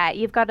can't do that.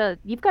 You've got to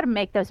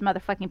make those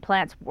motherfucking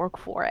plants work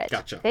for it.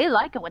 Gotcha. They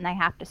like it when they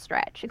have to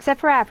stretch, except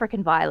for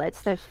African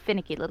violets. Those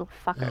finicky little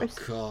fuckers.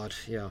 Oh God,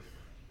 yeah.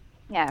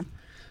 Yeah.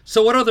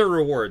 So what other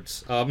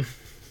rewards? Running,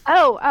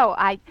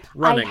 I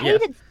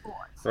hated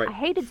sports. Right. I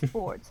hated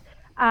sports.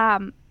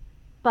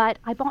 But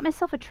I bought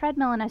myself a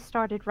treadmill and I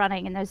started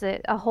running. And there's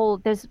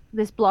there's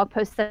this blog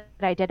post that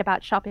I did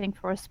about shopping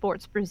for a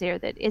sports brassiere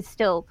that is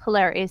still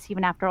hilarious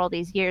even after all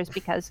these years,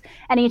 because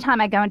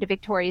anytime I go into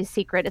Victoria's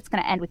Secret, it's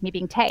going to end with me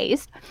being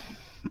tased.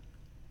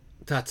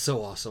 That's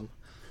so awesome.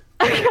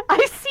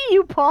 I see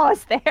you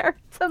pause there.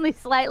 It's only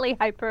slightly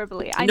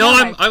hyperbole.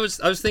 I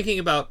was thinking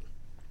about,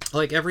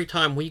 like, every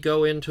time we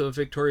go into a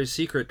Victoria's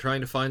Secret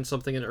trying to find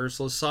something in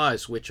Ursula's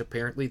size, which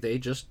apparently they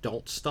just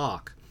don't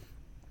stock.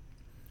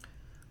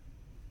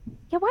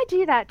 Yeah, why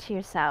do that to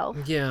yourself?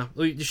 Yeah,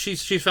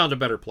 she's found a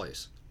better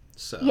place.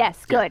 So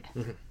yes, good,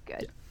 yeah. Mm-hmm.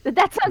 Good. Yeah.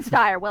 That sounds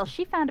dire. Well,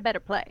 she found a better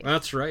place.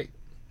 That's right.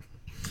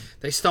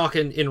 They stock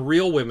in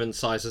real women's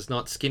sizes,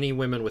 not skinny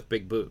women with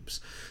big boobs.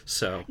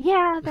 So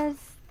yeah,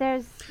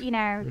 there's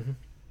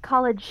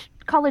college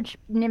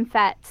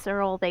nymphettes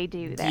are all they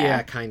do there.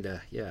 Yeah,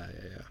 kinda. Yeah.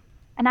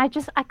 And I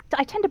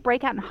tend to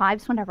break out in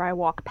hives whenever I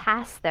walk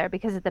past there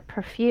because of the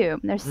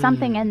perfume. There's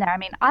something in there. I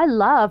mean, I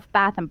love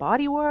Bath and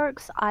Body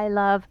Works. I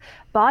love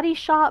Body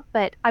Shop,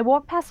 but I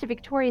walk past a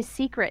Victoria's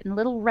Secret and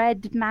little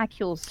red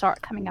macules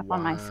start coming up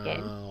on my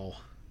skin.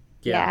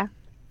 Yeah.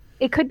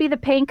 It could be the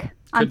pink.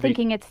 I'm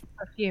thinking it's the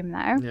perfume,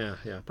 though.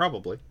 Yeah,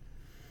 probably.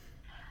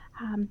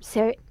 And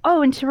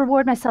to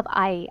reward myself,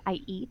 I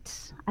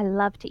eat. I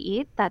love to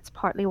eat. That's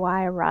partly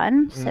why I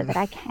run, so that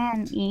I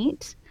can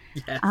eat.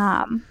 Yes.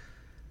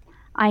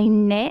 I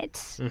knit.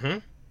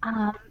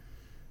 Mm-hmm.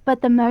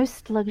 But the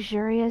most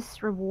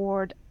luxurious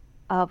reward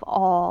of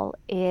all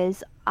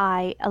is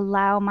I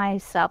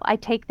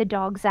take the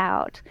dogs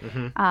out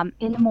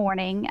in the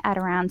morning at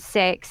around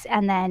 6,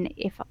 and then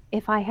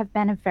if I have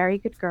been a very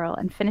good girl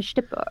and finished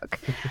a book,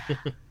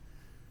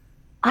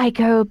 I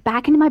go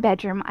back into my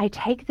bedroom. I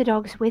take the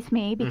dogs with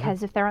me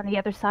because if they're on the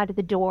other side of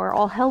the door,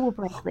 all hell will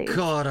break loose.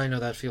 God, I know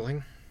that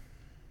feeling.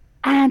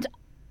 And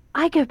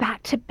I go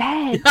back to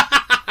bed.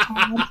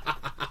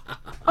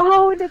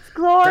 And it's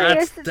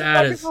glorious.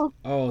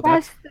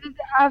 Best thing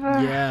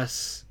ever.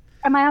 Yes.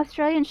 And my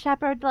Australian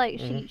Shepherd,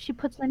 she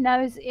puts her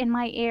nose in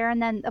my ear,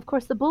 and then of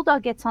course the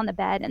bulldog gets on the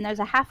bed, and there's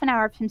a half an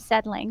hour of him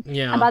settling.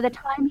 Yeah. And by the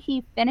time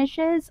he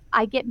finishes,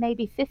 I get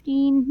maybe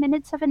 15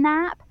 minutes of a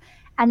nap,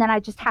 and then I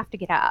just have to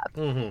get up.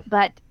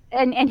 But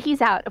and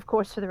he's out, of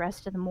course, for the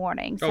rest of the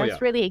morning. So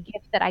it's really a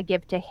gift that I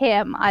give to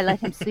him. I let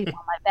him sleep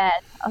on my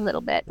bed a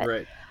little bit. But,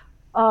 right.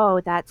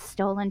 Oh, that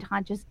stolen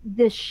time, just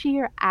the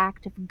sheer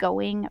act of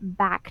going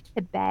back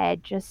to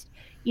bed, just,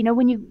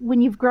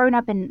 when you've grown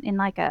up in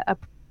like a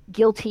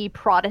guilty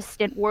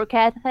Protestant work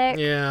ethic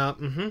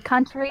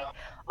country,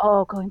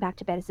 going back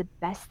to bed is the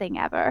best thing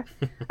ever.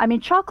 I mean,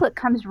 chocolate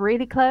comes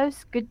really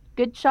close,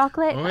 good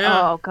chocolate.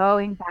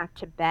 Going back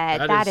to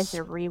bed, that is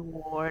a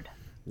reward.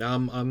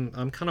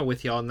 I'm kind of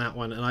with you on that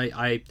one, and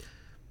I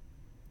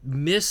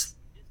miss,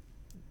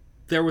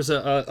 there was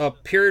a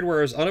period where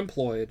I was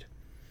unemployed.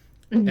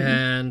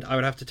 And I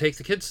would have to take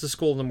the kids to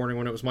school in the morning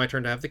when it was my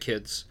turn to have the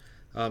kids,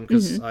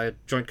 because I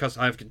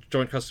have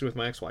joint custody with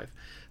my ex-wife.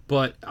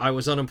 But I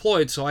was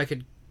unemployed, so I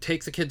could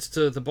take the kids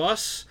to the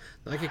bus.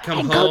 I could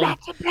come home,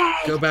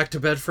 go back to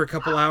bed for a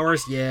couple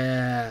hours.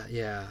 Yeah.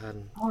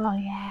 Oh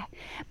yeah,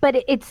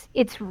 but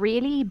it's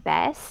really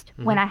best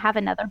when I have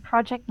another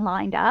project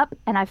lined up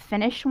and I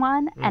finish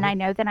one and I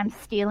know that I'm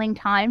stealing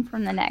time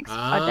from the next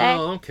project.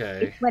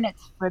 Okay. It's when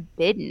it's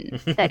forbidden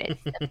that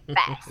it's the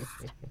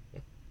best.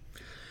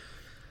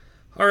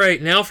 All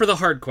right, now for the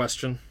hard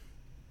question.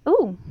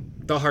 Ooh.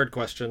 The hard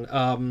question.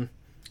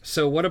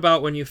 So what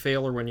about when you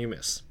fail or when you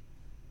miss?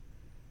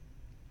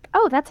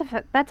 Oh, that's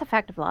a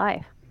fact of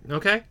life.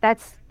 Okay.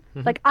 That's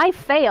like I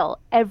fail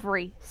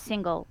every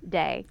single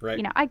day.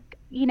 Right. I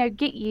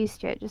get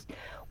used to it. Just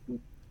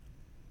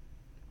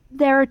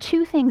there are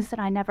two things that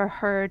I never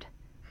heard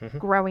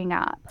growing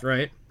up.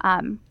 Right.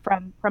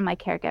 From my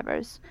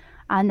caregivers.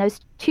 And those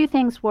two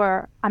things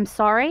were, I'm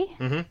sorry,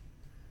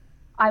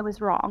 I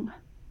was wrong.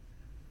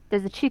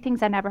 There's the two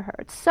things I never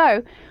heard.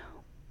 So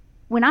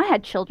when I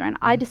had children,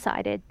 I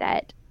decided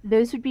that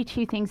those would be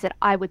two things that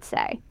I would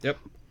say. Yep.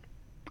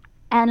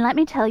 And let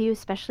me tell you,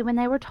 especially when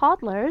they were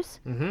toddlers,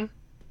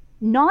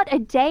 not a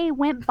day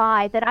went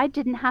by that I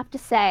didn't have to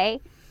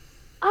say,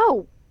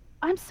 oh,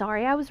 I'm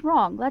sorry, I was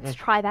wrong. Let's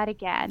try that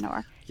again.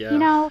 Or,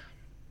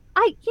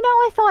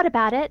 I thought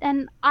about it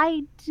and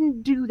I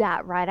didn't do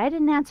that right. I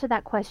didn't answer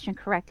that question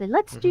correctly.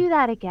 Let's do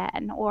that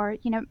again. Or,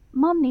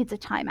 Mom needs a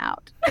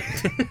timeout.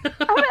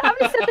 I'm going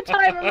to set the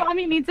timer.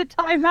 Mommy needs a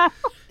timeout.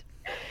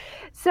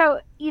 So,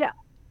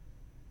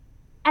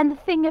 and the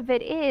thing of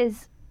it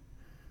is,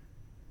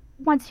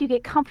 once you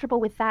get comfortable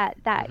with that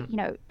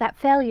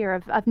failure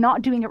of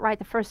not doing it right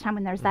the first time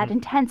when there's that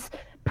intense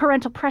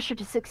parental pressure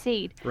to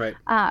succeed, right.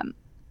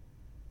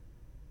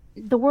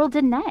 The world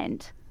didn't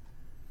end.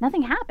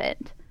 Nothing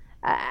happened.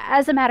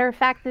 As a matter of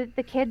fact,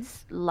 the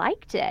kids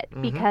liked it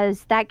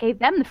because that gave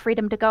them the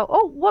freedom to go,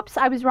 oh, whoops,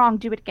 I was wrong,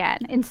 do it again,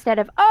 instead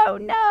of, oh,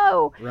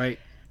 no. Right.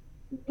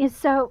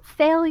 So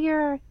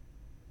failure,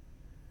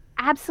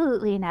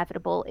 absolutely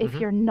inevitable. If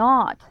you're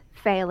not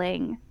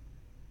failing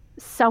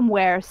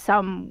somewhere,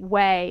 some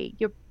way,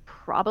 you're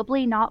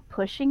probably not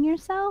pushing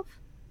yourself.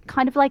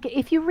 Kind of like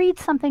if you read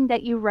something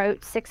that you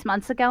wrote 6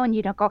 months ago and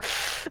you don't go,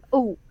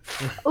 ooh,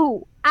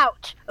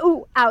 ouch,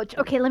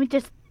 okay, let me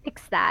just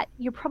fix that.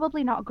 You're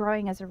probably not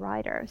growing as a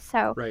writer.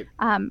 So right.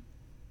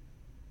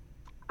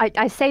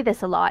 I say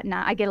this a lot and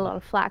I get a lot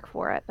of flack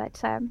for it,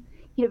 but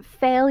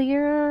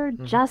failure,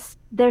 just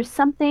there's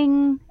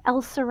something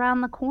else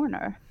around the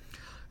corner.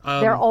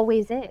 There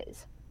always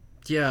is.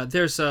 Yeah,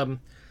 there's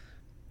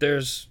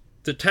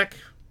the tech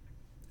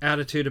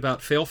attitude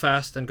about fail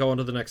fast and go on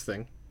to the next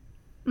thing.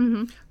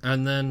 And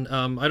then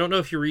I don't know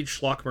if you read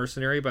Schlock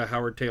Mercenary by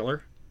Howard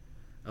Taylor.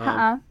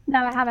 No,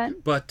 I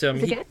haven't. But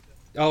is it good?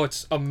 Oh,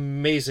 it's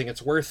amazing.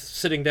 It's worth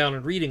sitting down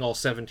and reading all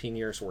 17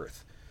 years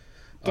worth.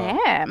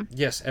 Damn.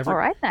 Yes. All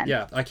right, then.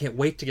 Yeah, I can't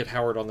wait to get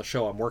Howard on the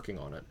show. I'm working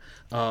on it.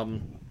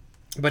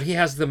 But he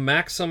has the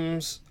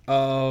maxims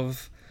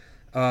of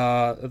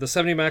the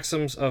 70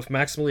 maxims of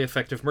maximally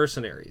effective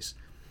mercenaries.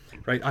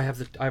 Right, I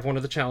have one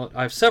of the challenge.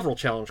 I have several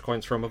challenge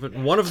coins from of it.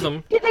 And one of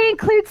them. Do they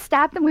include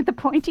stab them with the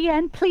pointy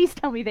end? Please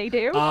tell me they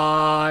do.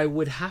 I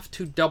would have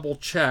to double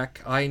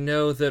check. I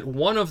know that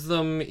one of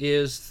them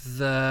is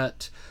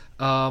that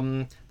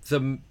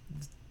the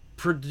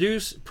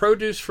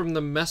produce from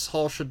the mess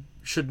hall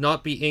should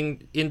not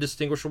be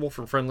indistinguishable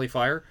from friendly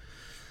fire.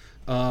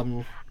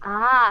 Yeah,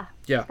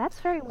 that's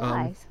very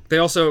wise. He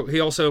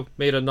also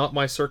made a Not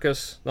My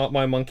Circus, Not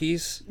My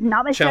Monkeys.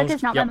 Not My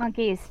Circus, Not My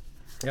Monkeys.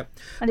 Yep.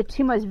 One of the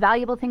two most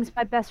valuable things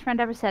my best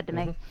friend ever said to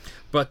me.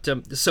 But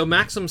so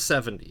maxim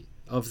 70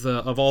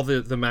 of all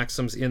the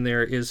maxims in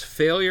there is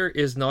failure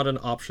is not an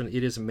option,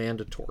 it is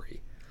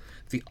mandatory.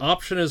 The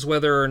option is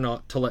whether or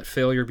not to let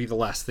failure be the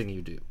last thing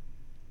you do.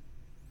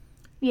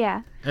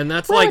 Yeah. And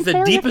that's like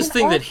the deepest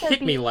thing that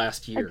hit me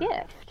last year. A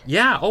gift.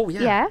 Yeah. Oh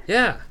yeah.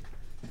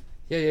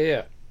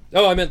 Yeah.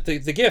 Oh, I meant the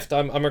gift.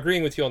 I'm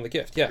agreeing with you on the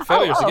gift. Yeah.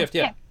 Failure's a gift.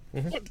 Yeah.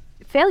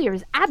 Failure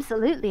is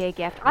absolutely a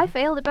gift. I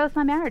failed at both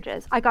my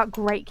marriages. I got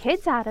great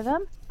kids out of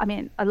them. I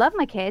mean, I love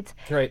my kids.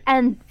 Right.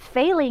 And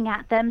failing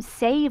at them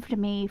saved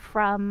me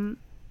from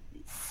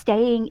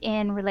staying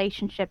in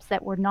relationships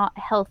that were not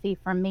healthy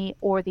for me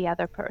or the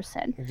other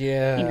person.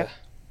 Yeah.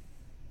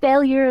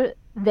 Failure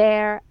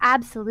there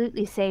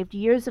absolutely saved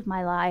years of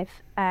my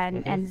life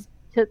and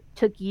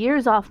took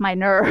years off my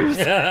nerves.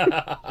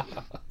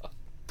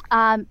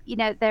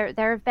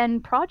 There have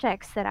been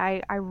projects that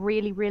I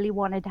really, really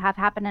wanted to have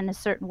happen in a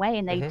certain way,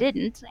 and they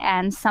didn't,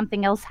 and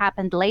something else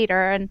happened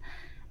later, and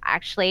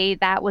actually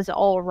that was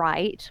all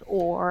right,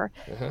 or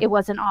it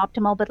wasn't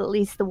optimal, but at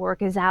least the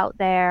work is out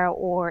there,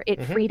 or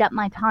it freed up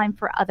my time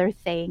for other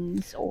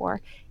things,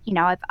 or,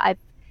 I've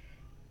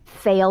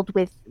failed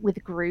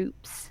with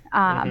groups,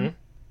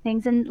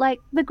 things, and like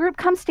the group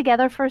comes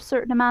together for a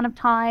certain amount of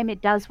time,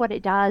 it does what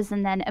it does,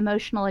 and then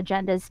emotional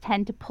agendas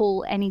tend to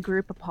pull any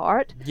group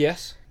apart.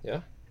 Yes.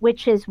 Yeah.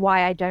 Which is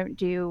why I don't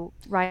do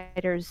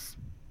writers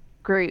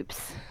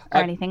groups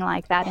or anything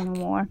like that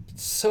anymore.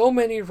 So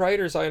many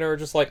writers I know are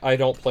just like, I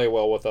don't play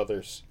well with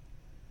others.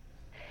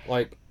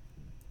 Like,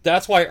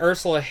 that's why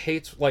Ursula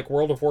hates like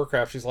World of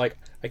Warcraft. She's like,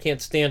 I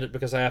can't stand it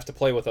because I have to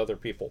play with other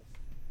people.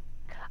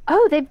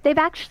 Oh, they've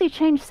actually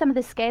changed some of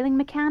the scaling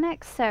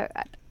mechanics, so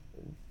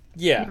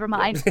yeah. Never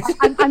mind.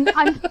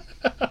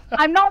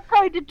 I'm not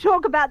going to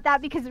talk about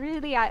that because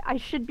really I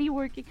should be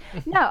working.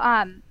 No,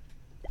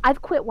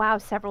 I've quit WoW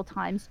several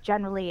times,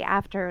 generally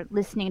after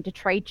listening to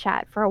trade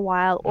chat for a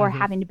while, or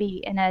having to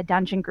be in a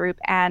dungeon group,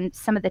 and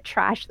some of the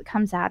trash that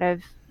comes out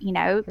of,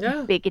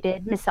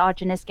 bigoted,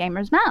 misogynist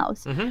gamers'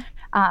 mouths.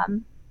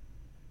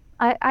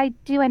 I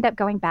do end up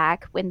going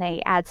back when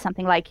they add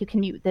something like you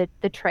can mute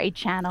the trade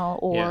channel,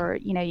 or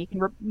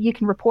you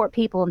can report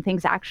people and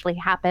things actually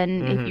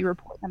happen if you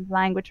report them to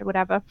language or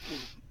whatever.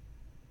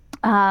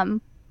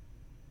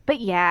 But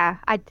yeah,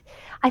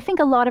 I think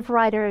a lot of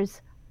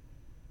writers,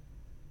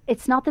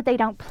 it's not that they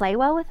don't play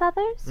well with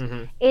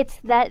others. It's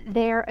that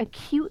they're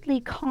acutely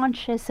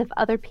conscious of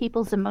other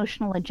people's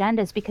emotional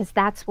agendas, because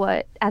that's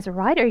what, as a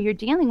writer, you're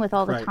dealing with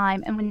all the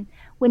time. And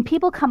when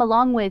people come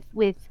along with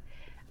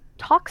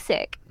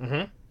toxic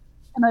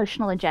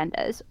emotional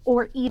agendas,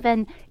 or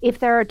even if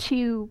there are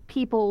two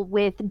people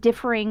with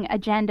differing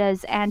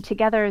agendas and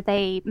together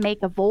they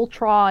make a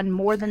Voltron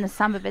more than the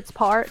sum of its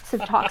parts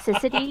of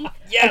toxicity,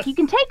 like you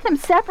can take them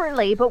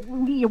separately, but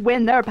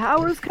when their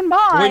powers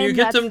combine, when you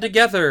get them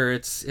together,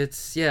 it's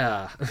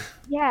yeah.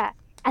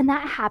 And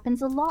that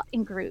happens a lot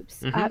in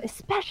groups,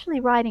 especially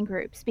writing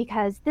groups,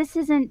 because this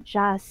isn't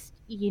just,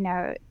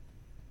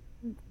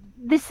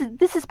 this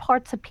is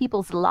parts of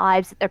people's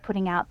lives that they're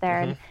putting out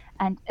there.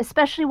 And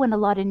especially when a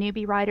lot of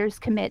newbie writers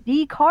commit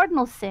the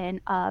cardinal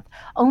sin of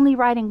only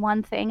writing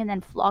one thing and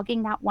then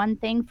flogging that one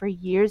thing for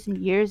years and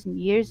years and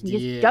years and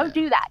years. Don't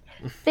do that.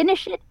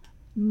 Finish it,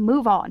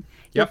 move on.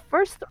 Your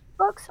first 3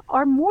 books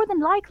are more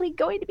than likely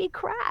going to be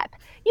crap.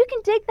 You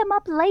can dig them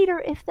up later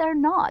if they're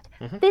not.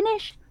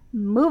 Finish,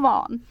 move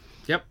on.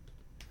 I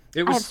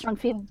have strong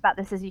feelings about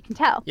this, as you can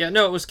tell. Yeah,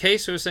 no, it was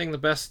Case who was saying the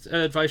best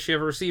advice she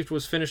ever received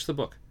was finish the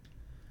book.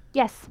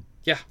 Yes.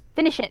 Yeah.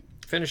 Finish it.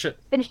 Finish it.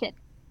 Finish it.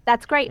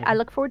 That's great. I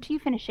look forward to you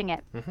finishing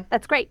it.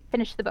 That's great.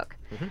 Finish the book.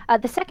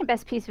 The second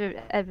best piece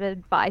of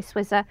advice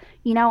was, I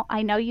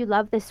know you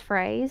love this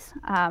phrase.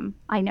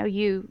 I know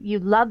you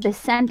love this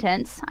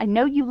sentence. I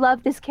know you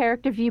love this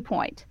character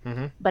viewpoint,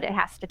 but it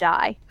has to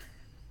die.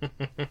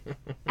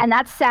 And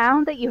that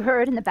sound that you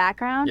heard in the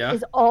background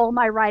is all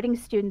my writing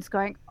students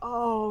going,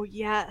 oh,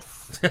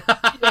 yes. Yes.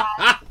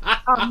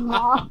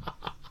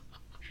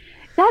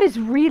 That is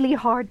really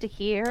hard to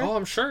hear. Oh,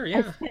 I'm sure,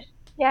 yeah.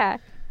 Yeah.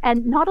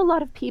 And not a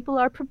lot of people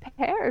are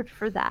prepared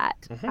for that.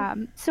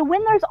 So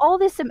when there's all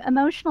this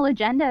emotional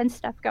agenda and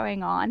stuff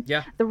going on,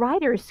 the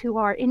writers who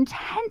are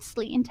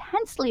intensely,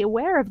 intensely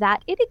aware of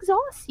that, it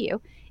exhausts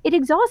you. It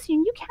exhausts you,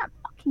 and you can't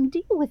fucking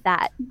deal with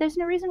that. There's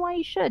no reason why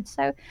you should.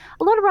 So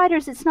a lot of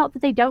writers, it's not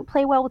that they don't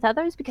play well with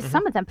others, because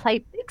some of them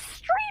play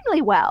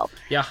extremely well.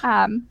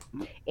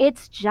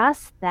 It's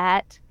just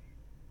that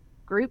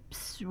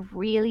groups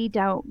really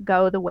don't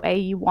go the way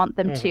you want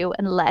them to,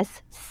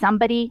 unless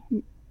somebody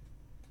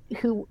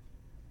who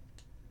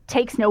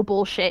takes no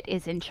bullshit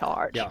is in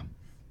charge.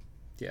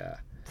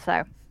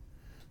 So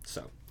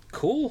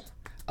cool.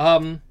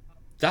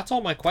 That's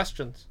all my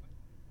questions.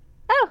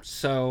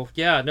 So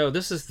no,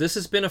 this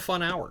has been a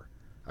fun hour.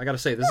 I gotta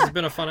say, this has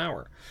been a fun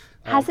hour.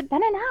 Has it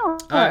been an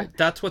hour?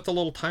 That's what the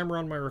little timer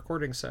on my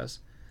recording says.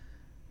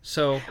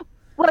 So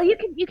well,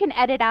 you can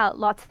edit out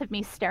lots of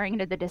me staring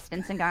into the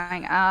distance and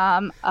going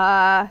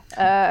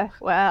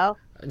well.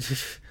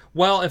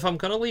 Well, if I'm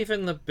going to leave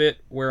in the bit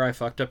where I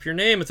fucked up your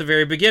name at the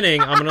very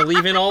beginning, I'm going to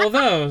leave in all of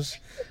those.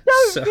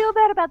 Don't feel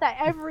bad about that.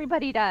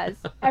 Everybody does.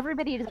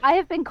 Everybody does. I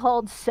have been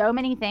called so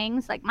many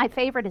things. Like, my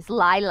favorite is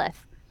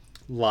Lilith.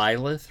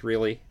 Lilith?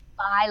 Really?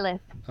 Lilith.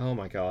 Oh,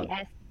 my God.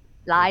 Yes,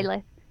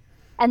 Lilith.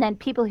 And then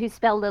people who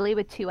spell Lily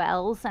with 2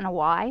 L's and a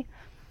Y.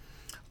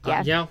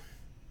 Yeah.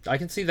 I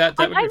can see that.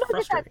 That would be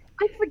frustrating.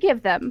 I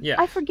forgive them. Yeah.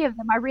 I forgive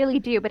them. I really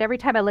do. But every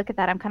time I look at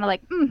that, I'm kind of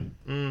like,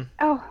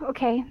 oh,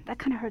 okay. That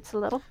kind of hurts a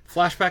little.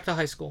 Flashback to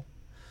high school.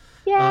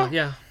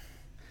 Yeah.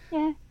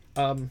 Yeah.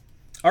 All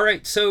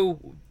right.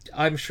 So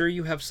I'm sure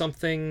you have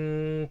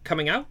something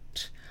coming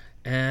out,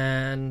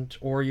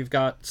 or you've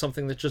got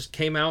something that just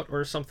came out,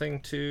 or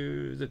something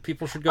that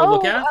people should go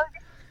look at.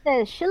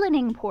 The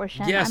shillening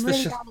portion. Yes, I'm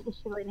really glad at the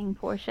shillening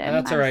portion.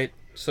 That's all right.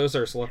 So's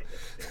Ursula.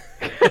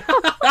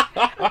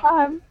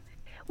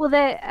 Well,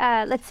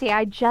 let's see.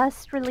 I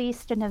just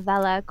released a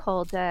novella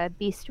called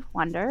Beast of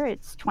Wonder.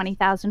 It's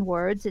 20,000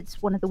 words. It's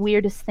one of the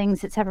weirdest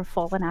things that's ever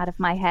fallen out of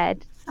my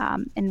head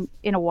in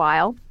a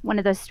while. One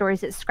of those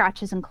stories that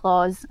scratches and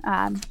claws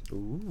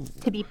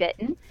to be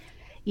bitten.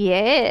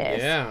 Yes.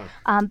 Yeah.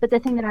 But the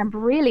thing that I'm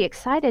really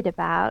excited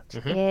about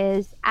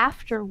is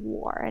After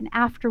War. And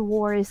After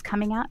War is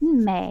coming out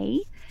in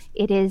May.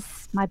 It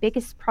is my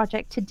biggest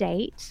project to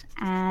date.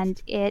 And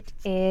it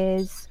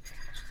is...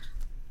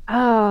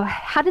 Oh,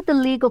 how did the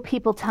legal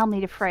people tell me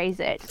to phrase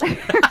it?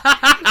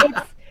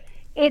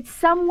 It's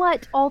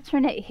somewhat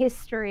alternate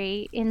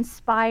history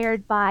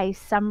inspired by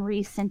some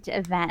recent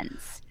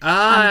events.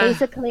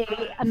 Basically,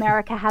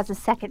 America has a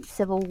second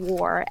civil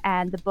war,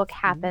 and the book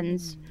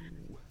happens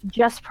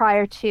just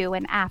prior to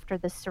and after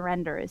the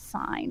surrender is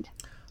signed.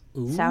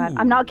 So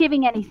I'm not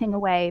giving anything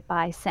away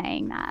by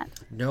saying that.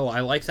 No, I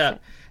like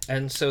that.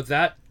 And so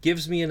that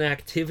gives me an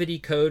activity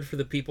code for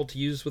the people to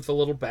use with the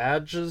little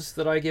badges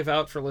that I give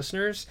out for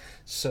listeners.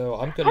 So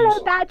I'm going to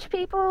use badge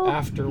people.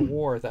 After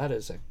War. That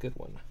is a good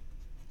one.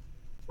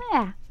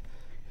 Yeah.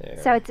 There.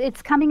 So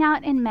it's coming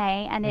out in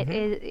May, and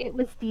it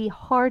was the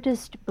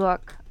hardest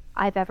book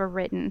I've ever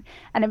written,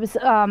 and it was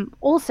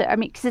also, I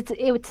mean, because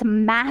it's a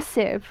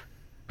massive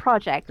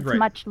project. It's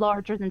much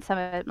larger than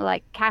some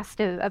like cast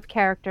of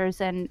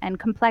characters and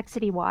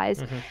complexity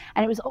wise,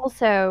 and it was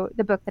also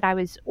the book that I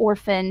was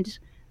orphaned,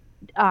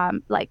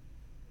 like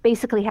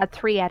basically had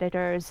 3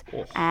 editors,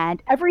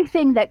 and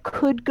everything that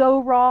could go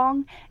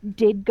wrong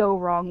did go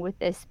wrong with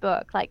this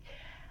book. Like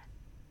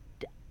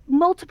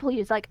multiple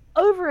years, like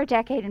over a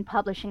decade in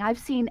publishing, I've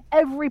seen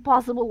every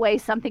possible way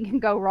something can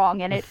go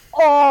wrong, and it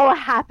all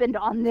happened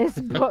on this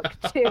book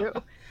too.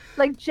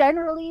 Like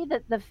generally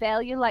the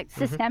failure, like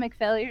systemic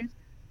failures,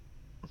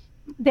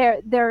 they're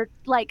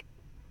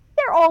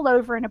all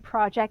over in a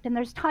project, and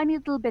there's tiny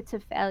little bits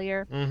of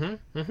failure.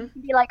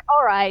 Be like,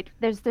 all right,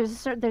 there's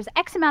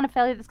X amount of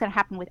failure that's going to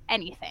happen with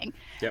anything.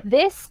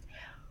 This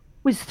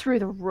was through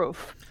the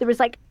roof. There was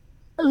like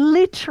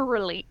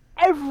literally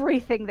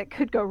everything that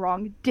could go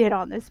wrong did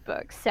on this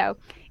book. So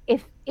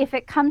if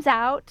it comes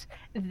out,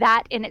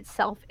 that in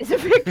itself is a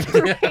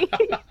victory.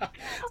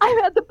 I'm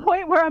at the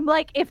point where I'm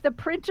like, if the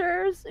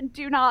printers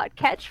do not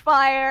catch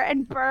fire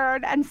and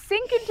burn and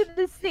sink into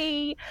the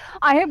sea,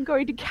 I am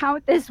going to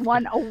count this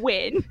one a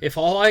win. If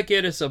all I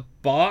get is a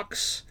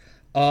box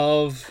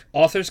of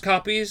author's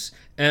copies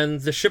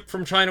and the ship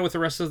from China with the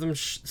rest of them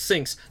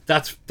sinks,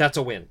 that's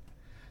a win.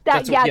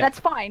 That's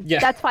fine. Yeah.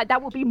 That's fine.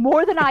 That will be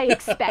more than I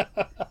expect.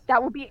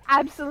 That will be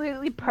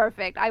absolutely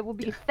perfect. I will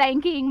be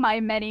thanking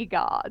my many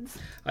gods.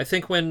 I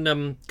think when,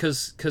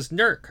 because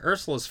Nurk,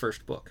 Ursula's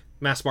first book,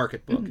 mass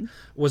market book,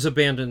 was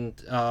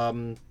abandoned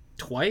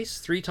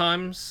 3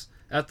 times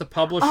at the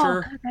publisher.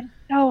 Oh, God, that's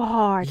so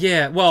hard.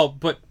 Yeah, well,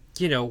 but,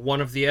 you know, one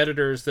of the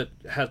editors that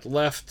had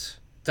left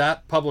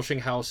that publishing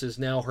house is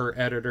now her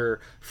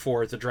editor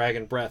for the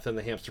Dragon Breath and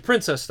the Hamster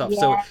Princess stuff.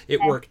 So it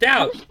worked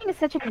out. Publishing is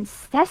such an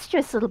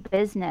incestuous little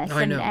business,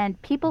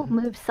 and people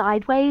move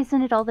sideways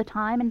in it all the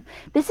time. And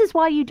this is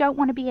why you don't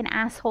want to be an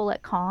asshole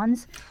at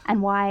cons,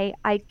 and why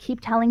I keep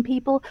telling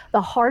people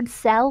the hard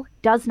sell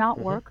does not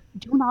work.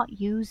 Do not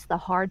use the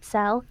hard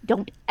sell.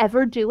 Don't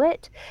ever do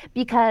it,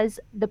 because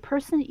the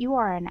person that you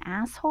are an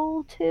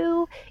asshole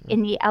to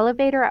in the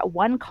elevator at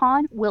one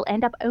con will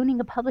end up owning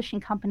a publishing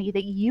company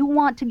that you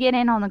want to get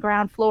in on the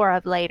ground floor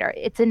of later.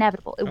 It's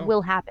inevitable. It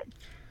will happen.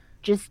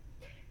 Just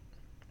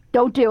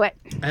don't do it.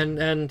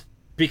 And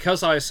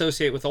because I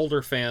associate with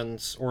older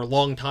fans or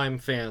longtime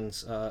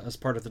fans as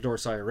part of the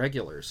Dorsai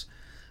regulars,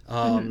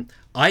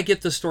 I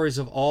get the stories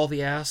of all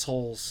the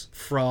assholes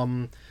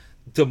from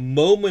the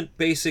moment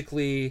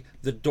basically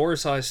the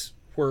Dorsais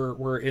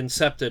were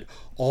incepted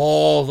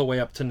all the way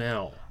up to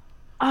now.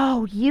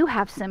 Oh, you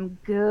have some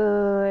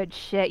good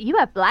shit. You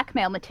have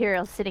blackmail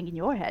material sitting in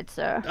your head,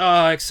 sir.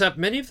 Except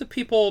many of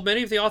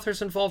the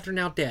authors involved are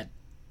now dead.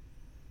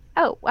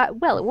 Oh,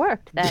 well, it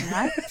worked then,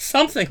 right?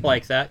 Something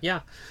like that,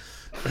 yeah.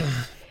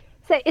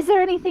 So, is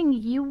there anything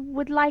you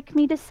would like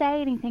me to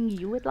say? Anything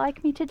you would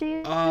like me to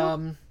do?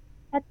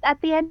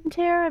 At the end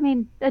here? I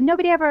mean,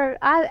 nobody ever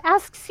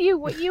asks you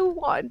what you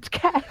want,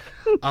 Kev.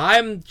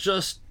 I'm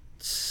just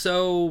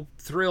so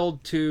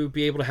thrilled to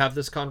be able to have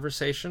this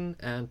conversation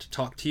and to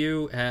talk to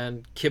you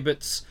and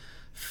kibitz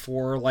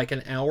for like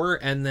an hour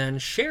and then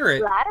share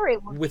it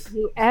with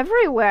you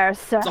everywhere,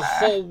 sir. The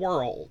whole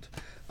world.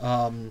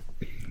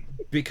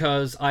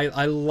 Because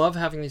I love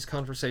having these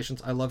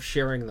conversations. I love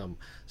sharing them.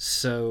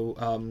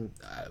 So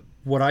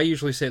what I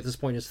usually say at this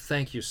point is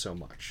thank you so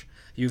much.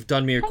 You've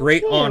done me a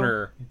great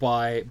honor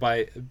by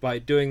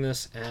doing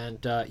this,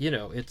 and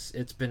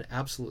it's been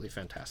absolutely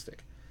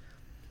fantastic.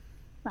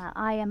 Well,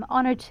 I am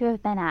honored to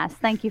have been asked.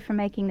 Thank you for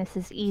making this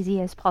as easy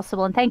as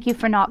possible, and thank you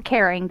for not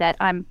caring that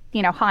I'm,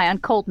 high on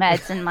cold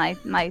meds and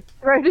my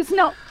throat is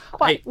not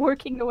quite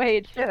working the way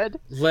it should.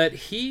 Let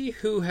he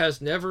who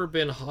has never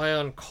been high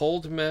on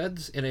cold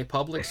meds in a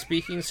public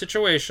speaking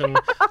situation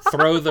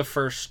throw the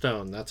first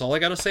stone. That's all I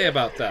got to say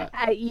about that.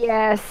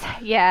 Yes.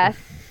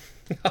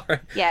 All right.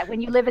 Yeah, when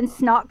you live in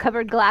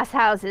snot-covered glass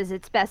houses,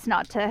 it's best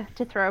not to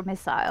throw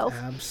missiles.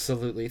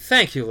 Absolutely.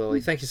 Thank you, Lily.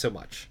 Thank you so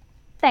much.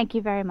 Thank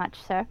you very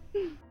much, sir.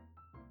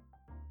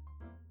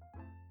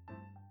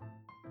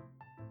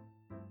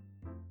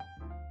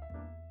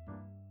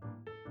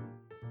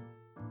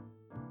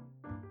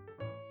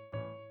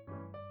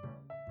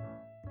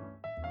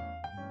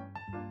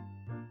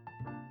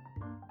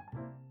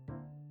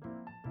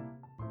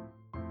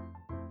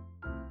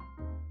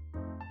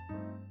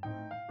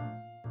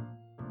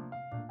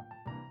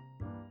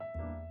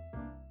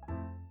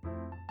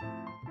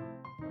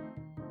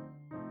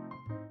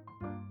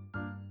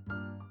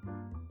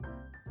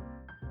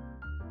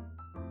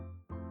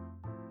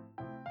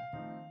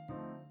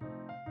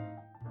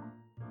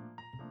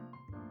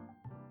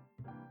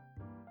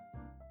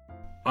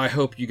 I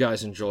hope you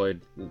guys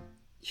enjoyed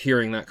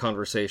hearing that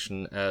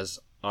conversation as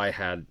I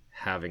had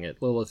having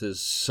it. Lilith is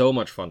so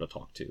much fun to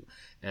talk to,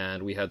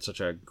 and we had such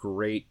a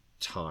great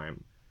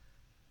time.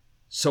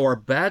 So our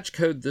badge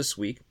code this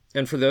week,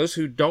 and for those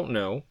who don't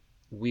know,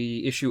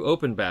 we issue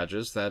open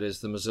badges. That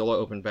is the Mozilla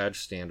Open Badge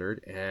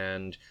Standard,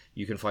 and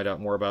you can find out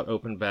more about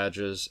open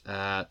badges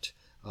at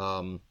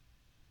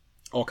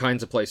all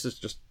kinds of places.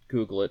 Just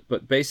Google it.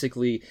 But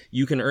basically,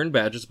 you can earn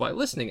badges by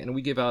listening, and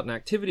we give out an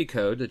activity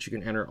code that you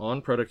can enter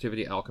on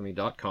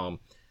productivityalchemy.com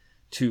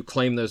to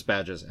claim those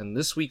badges. And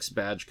this week's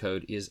badge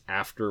code is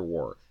After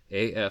War,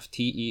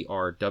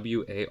 AFTERWAR,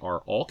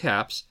 all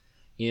caps,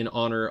 in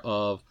honor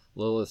of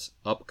Lilith's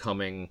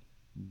upcoming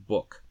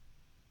book.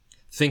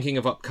 Thinking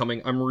of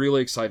upcoming, I'm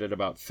really excited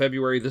about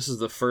February. This is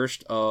the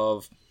first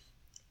of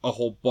a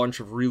whole bunch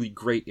of really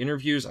great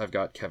interviews. I've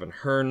got Kevin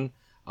Hearn.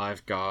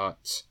 I've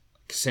got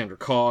Cassandra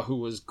Kaw, who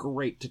was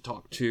great to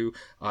talk to.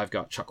 I've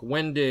got Chuck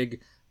Wendig.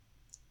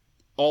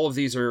 All of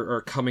these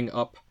are coming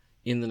up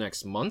in the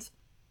next month.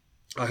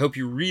 I hope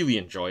you really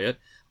enjoy it.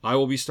 I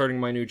will be starting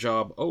my new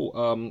job,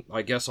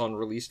 I guess on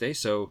release day.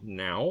 So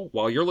now,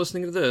 while you're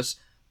listening to this,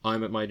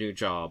 I'm at my new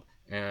job.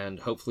 And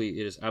hopefully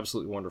it is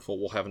absolutely wonderful.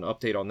 We'll have an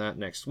update on that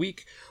next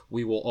week.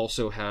 We will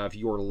also have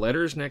your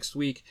letters next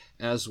week,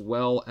 as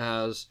well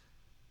as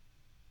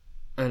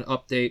an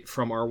update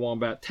from our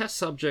Wombat Test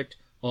Subject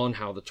on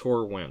how the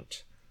tour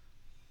went.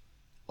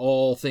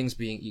 All things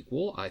being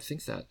equal, I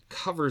think that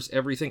covers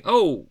everything.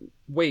 Oh,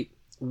 wait.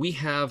 We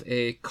have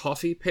a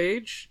Ko-fi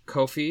page,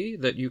 Ko-fi,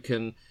 that you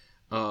can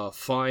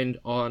find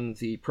on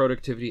the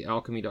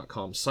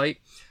productivityalchemy.com site.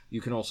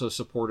 You can also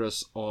support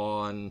us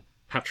on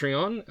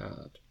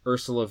Patreon,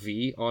 Ursula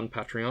V on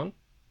Patreon.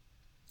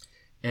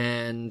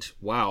 And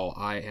wow,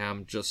 I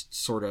am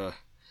just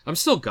I'm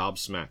still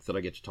gobsmacked that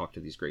I get to talk to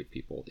these great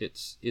people.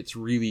 It's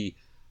really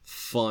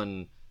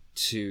fun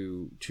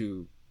to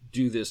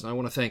do this. And I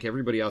want to thank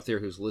everybody out there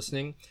who's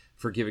listening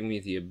for giving me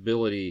the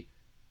ability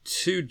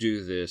to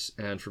do this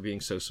and for being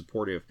so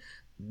supportive,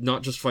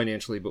 not just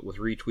financially, but with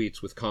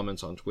retweets, with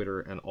comments on Twitter,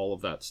 and all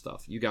of that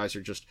stuff. You guys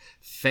are just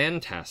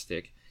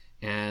fantastic.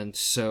 And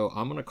so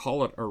I'm going to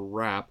call it a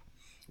wrap.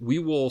 We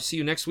will see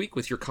you next week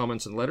with your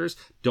comments and letters.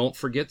 Don't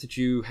forget that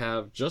you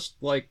have just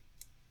a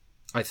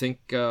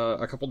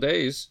couple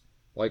days,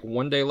 like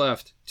 1 day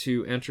left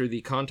to enter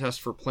the contest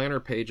for planner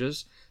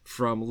pages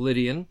from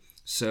Lydian.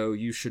 So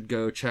you should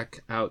go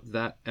check out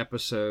that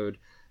episode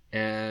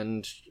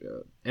and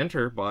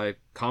enter by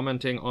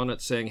commenting on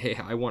it saying, hey,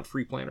 I want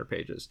free planner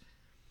pages.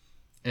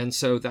 And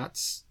so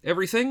that's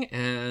everything,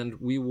 and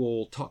we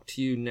will talk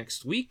to you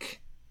next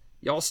week.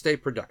 Y'all stay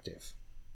productive.